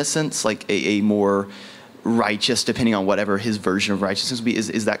God in a sense, like a more righteous, depending on whatever his version of righteousness would be?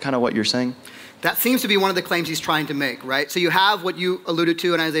 Is that kind of what you're saying? That seems to be one of the claims he's trying to make, right? So you have what you alluded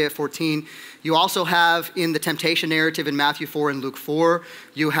to in Isaiah 14. You also have in the temptation narrative in Matthew 4 and Luke 4,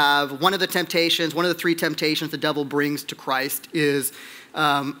 you have one of the temptations, one of the three temptations the devil brings to Christ is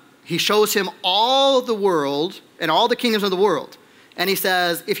he shows him all the world and all the kingdoms of the world. And he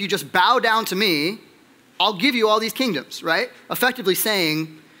says, if you just bow down to me, I'll give you all these kingdoms, right? Effectively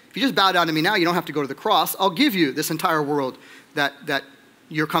saying, if you just bow down to me now, you don't have to go to the cross. I'll give you this entire world that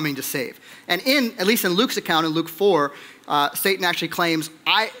you're coming to save. And at least in Luke's account, in Luke 4, Satan actually claims,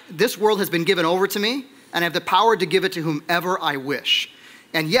 this world has been given over to me, and I have the power to give it to whomever I wish.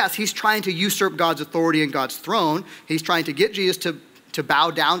 And yes, he's trying to usurp God's authority and God's throne. He's trying to get Jesus to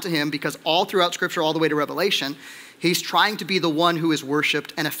bow down to him, because all throughout Scripture, all the way to Revelation, he's trying to be the one who is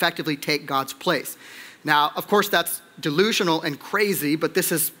worshipped and effectively take God's place. Now, of course, that's delusional and crazy, but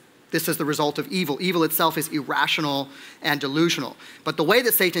this is the result of evil. Evil itself is irrational and delusional. But the way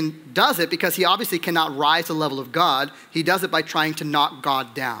that Satan does it, because he obviously cannot rise to the level of God, he does it by trying to knock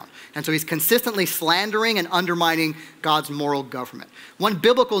God down. And so he's consistently slandering and undermining God's moral government. One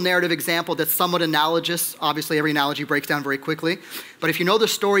biblical narrative example that's somewhat analogous, obviously every analogy breaks down very quickly, but if you know the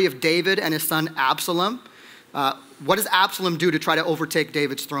story of David and his son Absalom, what does Absalom do to try to overtake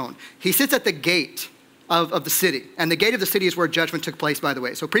David's throne? He sits at the gate of the city. And the gate of the city is where judgment took place, by the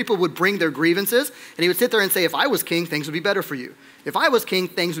way. So people would bring their grievances, and he would sit there and say, if I was king, things would be better for you. If I was king,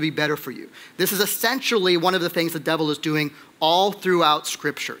 things would be better for you. This is essentially one of the things the devil is doing all throughout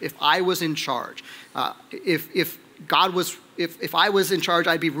Scripture. If I was in charge, if I was in charge,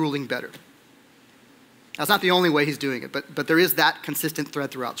 I'd be ruling better. That's not the only way he's doing it, but there is that consistent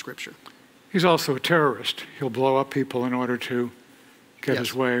thread throughout Scripture. He's also a terrorist. He'll blow up people in order to get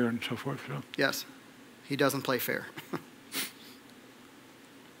his way and so forth. So. Yes. He doesn't play fair.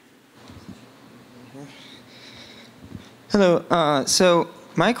 Hello. So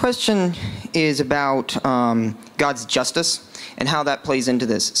my question is about God's justice and how that plays into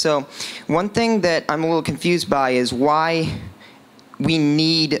this. So one thing that I'm a little confused by is why we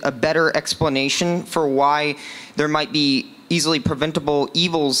need a better explanation for why there might be easily preventable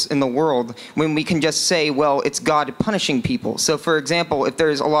evils in the world when we can just say, well, it's God punishing people. So for example, if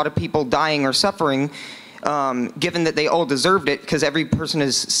there's a lot of people dying or suffering, given that they all deserved it because every person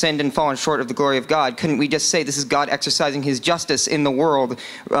has sinned and fallen short of the glory of God, couldn't we just say this is God exercising his justice in the world,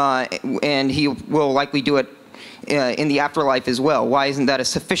 and he will likely do it in the afterlife as well? Why isn't that a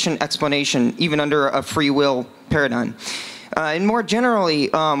sufficient explanation even under a free will paradigm? And more generally,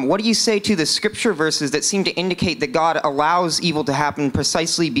 what do you say to the scripture verses that seem to indicate that God allows evil to happen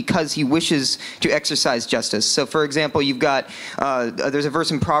precisely because he wishes to exercise justice? So for example, you've got, there's a verse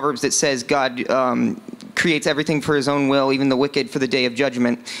in Proverbs that says God creates everything for his own will, even the wicked for the day of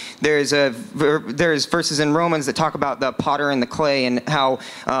judgment. There's verses in Romans that talk about the potter and the clay and how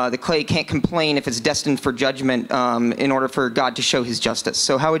the clay can't complain if it's destined for judgment in order for God to show his justice.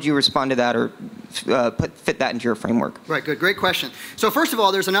 So how would you respond to that or fit that into your framework? Right, good. Great question. So first of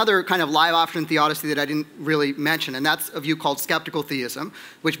all, there's another kind of live option theodicy that I didn't really mention, and that's a view called skeptical theism,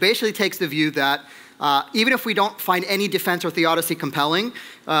 which basically takes the view that even if we don't find any defense or theodicy compelling,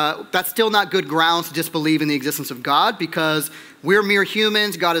 that's still not good grounds to disbelieve in the existence of God, because we're mere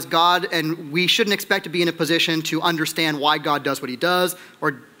humans, God is God, and we shouldn't expect to be in a position to understand why God does what he does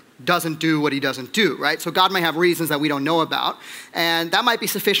or doesn't do what he doesn't do, right? So God may have reasons that we don't know about, and that might be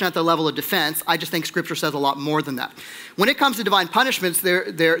sufficient at the level of defense. I just think Scripture says a lot more than that. When it comes to divine punishments,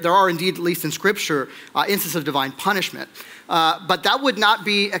 there are indeed, at least in Scripture, instances of divine punishment. But that would not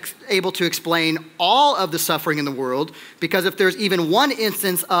be able to explain all of the suffering in the world, because if there's even one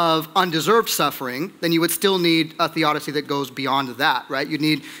instance of undeserved suffering, then you would still need a theodicy that goes beyond that, right? You'd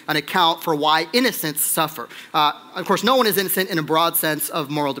need an account for why innocents suffer. Of course, no one is innocent in a broad sense of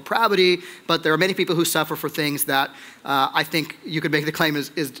moral depravity, but there are many people who suffer for things that I think you could make the claim is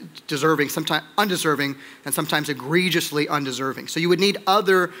deserving, sometimes undeserving, and sometimes egregiously undeserving. So you would need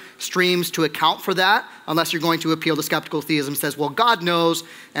other streams to account for that, unless you're going to appeal to skeptical theism, says, well, God knows,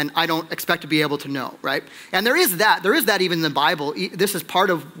 and I don't expect to be able to know, right? And there is that even in the Bible. This is part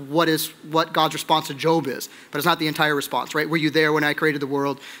of what God's response to Job is, but it's not the entire response, right? Were you there when I created the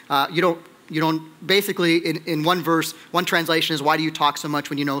world? You don't, basically, in one verse, one translation is, why do you talk so much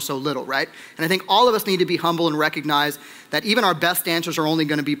when you know so little, right? And I think all of us need to be humble and recognize that even our best answers are only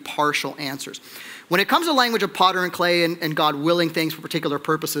going to be partial answers. When it comes to language of potter and clay and God willing things for particular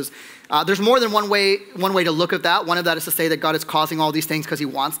purposes, there's more than one way to look at that. One of that is to say that God is causing all these things because he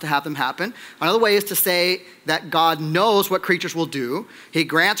wants to have them happen. Another way is to say that God knows what creatures will do. He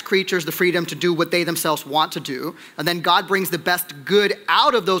grants creatures the freedom to do what they themselves want to do. And then God brings the best good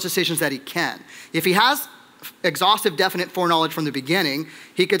out of those decisions that he can. If he has exhaustive, definite foreknowledge from the beginning,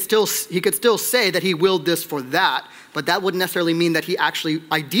 he could still say that he willed this for that, but that wouldn't necessarily mean that he actually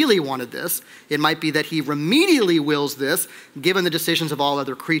ideally wanted this. It might be that he remedially wills this, given the decisions of all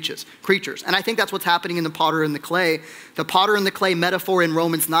other creatures. And I think that's what's happening in the potter and the clay. The potter and the clay metaphor in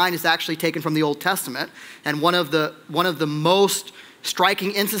Romans 9 is actually taken from the Old Testament, and one of the most striking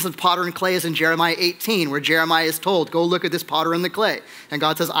instances of potter and clay is in Jeremiah 18, where Jeremiah is told, go look at this potter and the clay. And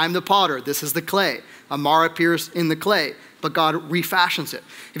God says, I'm the potter, this is the clay. A mar appears in the clay, but God refashions it.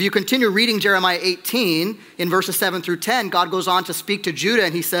 If you continue reading Jeremiah 18, in verses 7 through 10, God goes on to speak to Judah,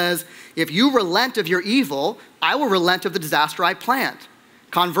 and he says, if you relent of your evil, I will relent of the disaster I planned.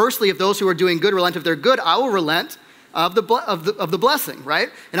 Conversely, if those who are doing good relent of their good, I will relent of the blessing, right?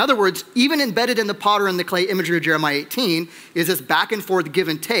 In other words, even embedded in the potter and the clay imagery of Jeremiah 18 is this back and forth give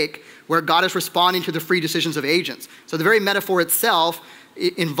and take where God is responding to the free decisions of agents. So the very metaphor itself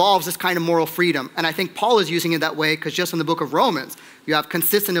involves this kind of moral freedom. And I think Paul is using it that way because just in the book of Romans, you have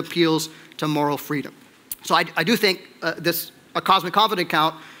consistent appeals to moral freedom. So I do think a cosmic confident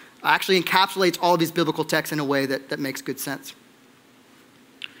account actually encapsulates all of these biblical texts in a way that makes good sense.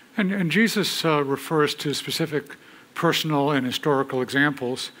 And Jesus refers to specific personal and historical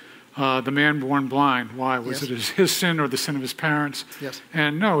examples. The man born blind, why? Was it his sin or the sin of his parents? Yes.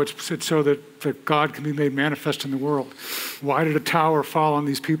 And no, it's so that God can be made manifest in the world. Why did a tower fall on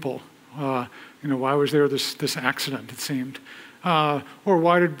these people? Why was there this accident, it seemed? Or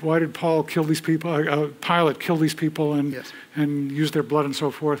why did Paul kill these people, Pilate kill these people and use their blood and so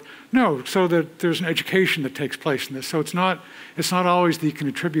forth? No, so that there's an education that takes place in this. So it's not always that you can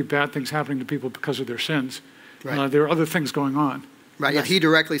attribute bad things happening to people because of their sins. Right. There are other things going on. Right, yes. Yeah, he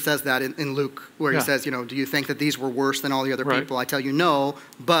directly says that in Luke, where he says, do you think that these were worse than all the other people? I tell you no,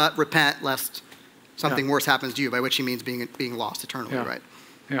 but repent lest something worse happens to you, by which he means being lost eternally, right?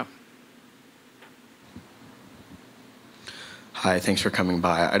 Yeah. Hi, thanks for coming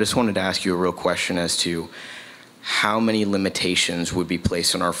by. I just wanted to ask you a real question as to how many limitations would be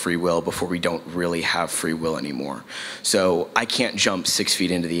placed on our free will before we don't really have free will anymore. So I can't jump 6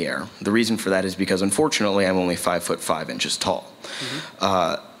 feet into the air. The reason for that is because, unfortunately, I'm only 5'5" tall.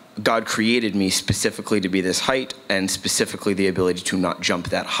 Mm-hmm. God created me specifically to be this height and specifically the ability to not jump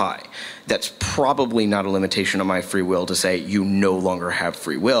that high. That's probably not a limitation on my free will to say you no longer have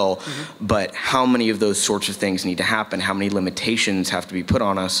free will, but how many of those sorts of things need to happen? How many limitations have to be put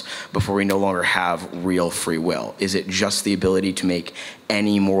on us before we no longer have real free will? Is it just the ability to make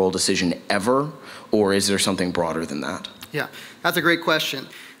any moral decision ever, or is there something broader than that? Yeah, that's a great question.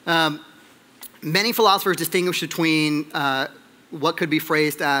 Many philosophers distinguish between what could be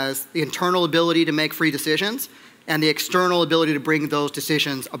phrased as the internal ability to make free decisions and the external ability to bring those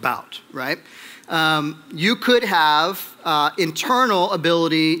decisions about, right? You could have internal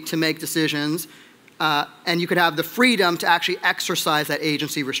ability to make decisions, and you could have the freedom to actually exercise that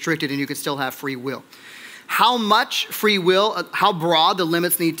agency restricted, and you could still have free will. How much free will, how broad the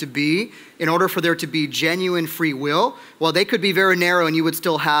limits need to be in order for there to be genuine free will? Well, they could be very narrow, and you would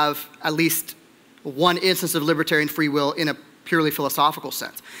still have at least one instance of libertarian free will in a purely philosophical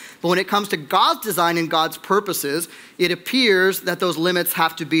sense. But when it comes to God's design and God's purposes, it appears that those limits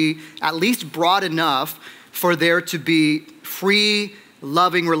have to be at least broad enough for there to be free,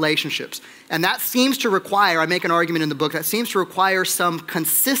 loving relationships. And that seems to require, I make an argument in the book, that seems to require some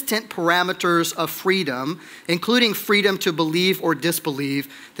consistent parameters of freedom, including freedom to believe or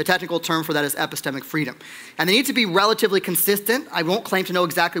disbelieve. The technical term for that is epistemic freedom. And they need to be relatively consistent. I won't claim to know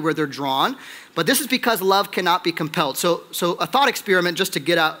exactly where they're drawn, but this is because love cannot be compelled. So a thought experiment just to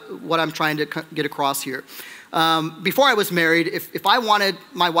get at what I'm trying to get across here. Before I was married, if I wanted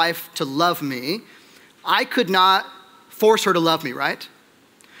my wife to love me, I could not force her to love me, right?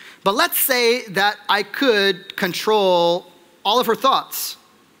 But let's say that I could control all of her thoughts.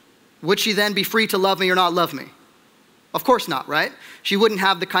 Would she then be free to love me or not love me? Of course not, right? She wouldn't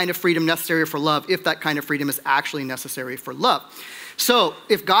have the kind of freedom necessary for love if that kind of freedom is actually necessary for love. So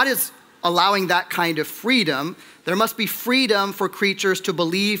if God is allowing that kind of freedom, there must be freedom for creatures to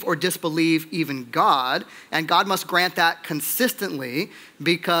believe or disbelieve even God, and God must grant that consistently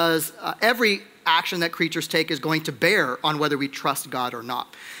because every action that creatures take is going to bear on whether we trust God or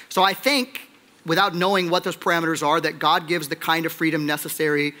not. So I think, without knowing what those parameters are, that God gives the kind of freedom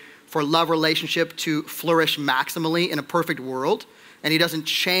necessary for love relationship to flourish maximally in a perfect world, and he doesn't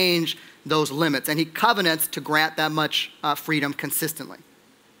change those limits, and he covenants to grant that much freedom consistently.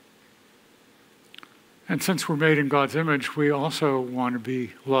 And since we're made in God's image, we also want to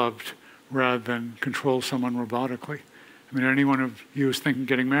be loved rather than control someone robotically. I mean, anyone of you who's thinking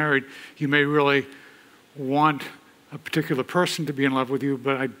getting married, you may really want a particular person to be in love with you,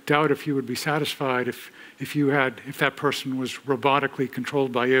 but I doubt if you would be satisfied if that person was robotically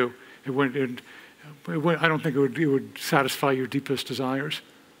controlled by you. I don't think it would satisfy your deepest desires.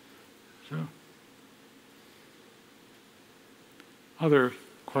 So, other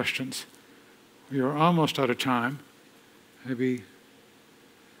questions? We are almost out of time. Maybe.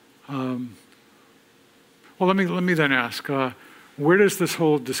 Well, let me then ask: where does this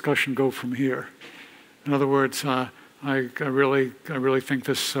whole discussion go from here? In other words, I really think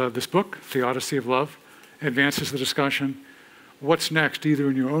this book, Theodicy of Love, advances the discussion. What's next, either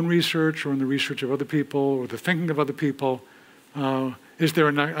in your own research or in the research of other people or the thinking of other people? Is there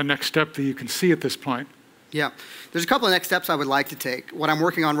a next step that you can see at this point? Yeah, there's a couple of next steps I would like to take. What I'm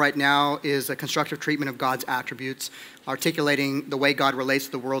working on right now is a constructive treatment of God's attributes, articulating the way God relates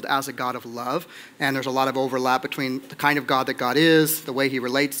to the world as a God of love. And there's a lot of overlap between the kind of God that God is, the way he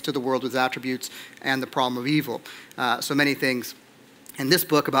relates to the world with attributes, and the problem of evil. So many things in this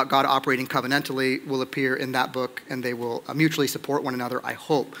book about God operating covenantally will appear in that book, and they will mutually support one another, I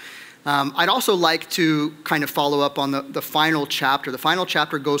hope. I'd also like to kind of follow up on the final chapter. The final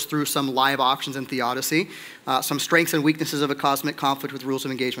chapter goes through some live options in theodicy, some strengths and weaknesses of a cosmic conflict with rules of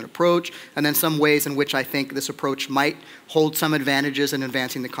engagement approach, and then some ways in which I think this approach might hold some advantages in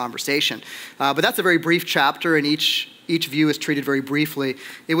advancing the conversation. But that's a very brief chapter, and each view is treated very briefly.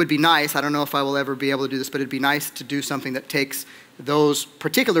 It would be nice, I don't know if I will ever be able to do this, but it'd be nice to do something that takes those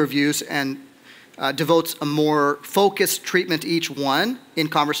particular views and devotes a more focused treatment to each one in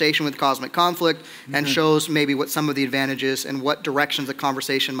conversation with cosmic conflict, and shows maybe what some of the advantages and what directions the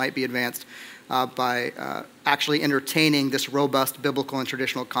conversation might be advanced by actually entertaining this robust biblical and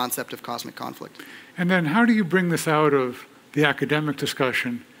traditional concept of cosmic conflict. And then how do you bring this out of the academic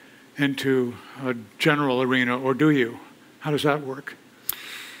discussion into a general arena, or do you? How does that work?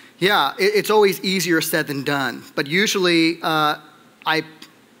 Yeah, it's always easier said than done, but usually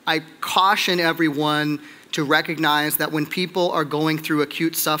I caution everyone to recognize that when people are going through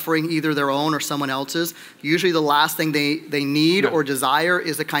acute suffering, either their own or someone else's, usually the last thing they need or desire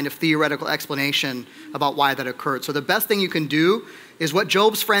is a kind of theoretical explanation about why that occurred. So the best thing you can do is what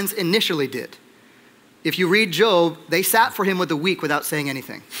Job's friends initially did. If you read Job, they sat for him with a week without saying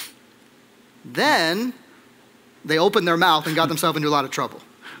anything. Then they opened their mouth and got themselves into a lot of trouble.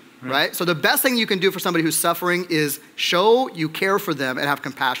 Right? So the best thing you can do for somebody who's suffering is show you care for them and have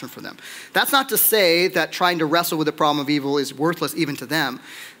compassion for them. That's not to say that trying to wrestle with the problem of evil is worthless even to them.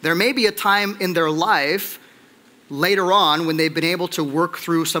 There may be a time in their life later on when they've been able to work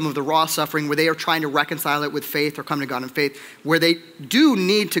through some of the raw suffering where they are trying to reconcile it with faith or come to God in faith, where they do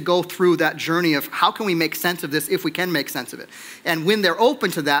need to go through that journey of how can we make sense of this if we can make sense of it. And when they're open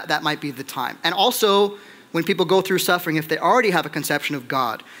to that, that might be the time. And also, when people go through suffering, if they already have a conception of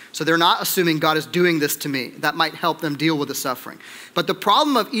God, so they're not assuming God is doing this to me, that might help them deal with the suffering. But the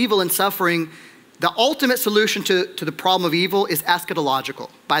problem of evil and suffering, the ultimate solution to the problem of evil is eschatological.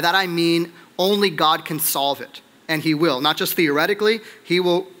 By that I mean only God can solve it, and he will. Not just theoretically, he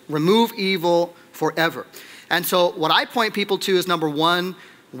will remove evil forever. And so what I point people to is, number one,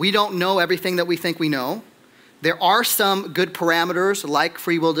 we don't know everything that we think we know. There are some good parameters like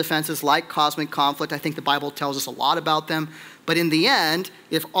free will defenses, like cosmic conflict. I think the Bible tells us a lot about them. But in the end,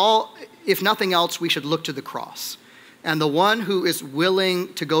 if nothing else, we should look to the cross. And the one who is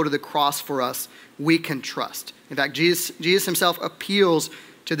willing to go to the cross for us, we can trust. In fact, Jesus himself appeals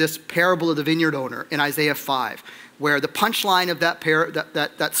to this parable of the vineyard owner in Isaiah 5, where the punchline of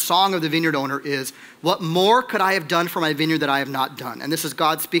that song of the vineyard owner is, what more could I have done for my vineyard that I have not done? And this is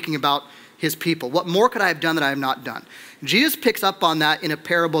God speaking about his people. What more could I have done that I have not done? Jesus picks up on that in a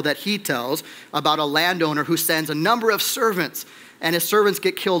parable that he tells about a landowner who sends a number of servants, and his servants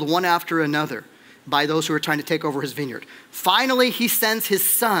get killed one after another by those who are trying to take over his vineyard. Finally, he sends his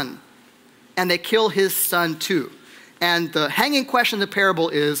son, and they kill his son too. And the hanging question in the parable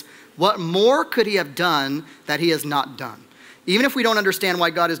is, what more could he have done that he has not done? Even if we don't understand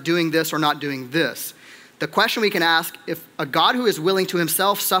why God is doing this or not doing this, the question we can ask, if a God who is willing to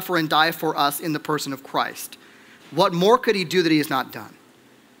himself suffer and die for us in the person of Christ, what more could he do that he has not done?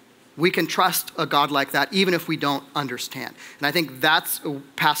 We can trust a God like that even if we don't understand. And I think that's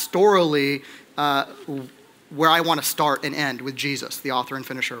pastorally where I want to start and end, with Jesus, the author and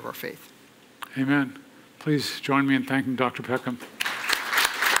finisher of our faith. Amen. Please join me in thanking Dr. Peckham.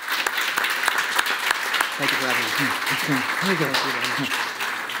 Thank you for having me. Very good.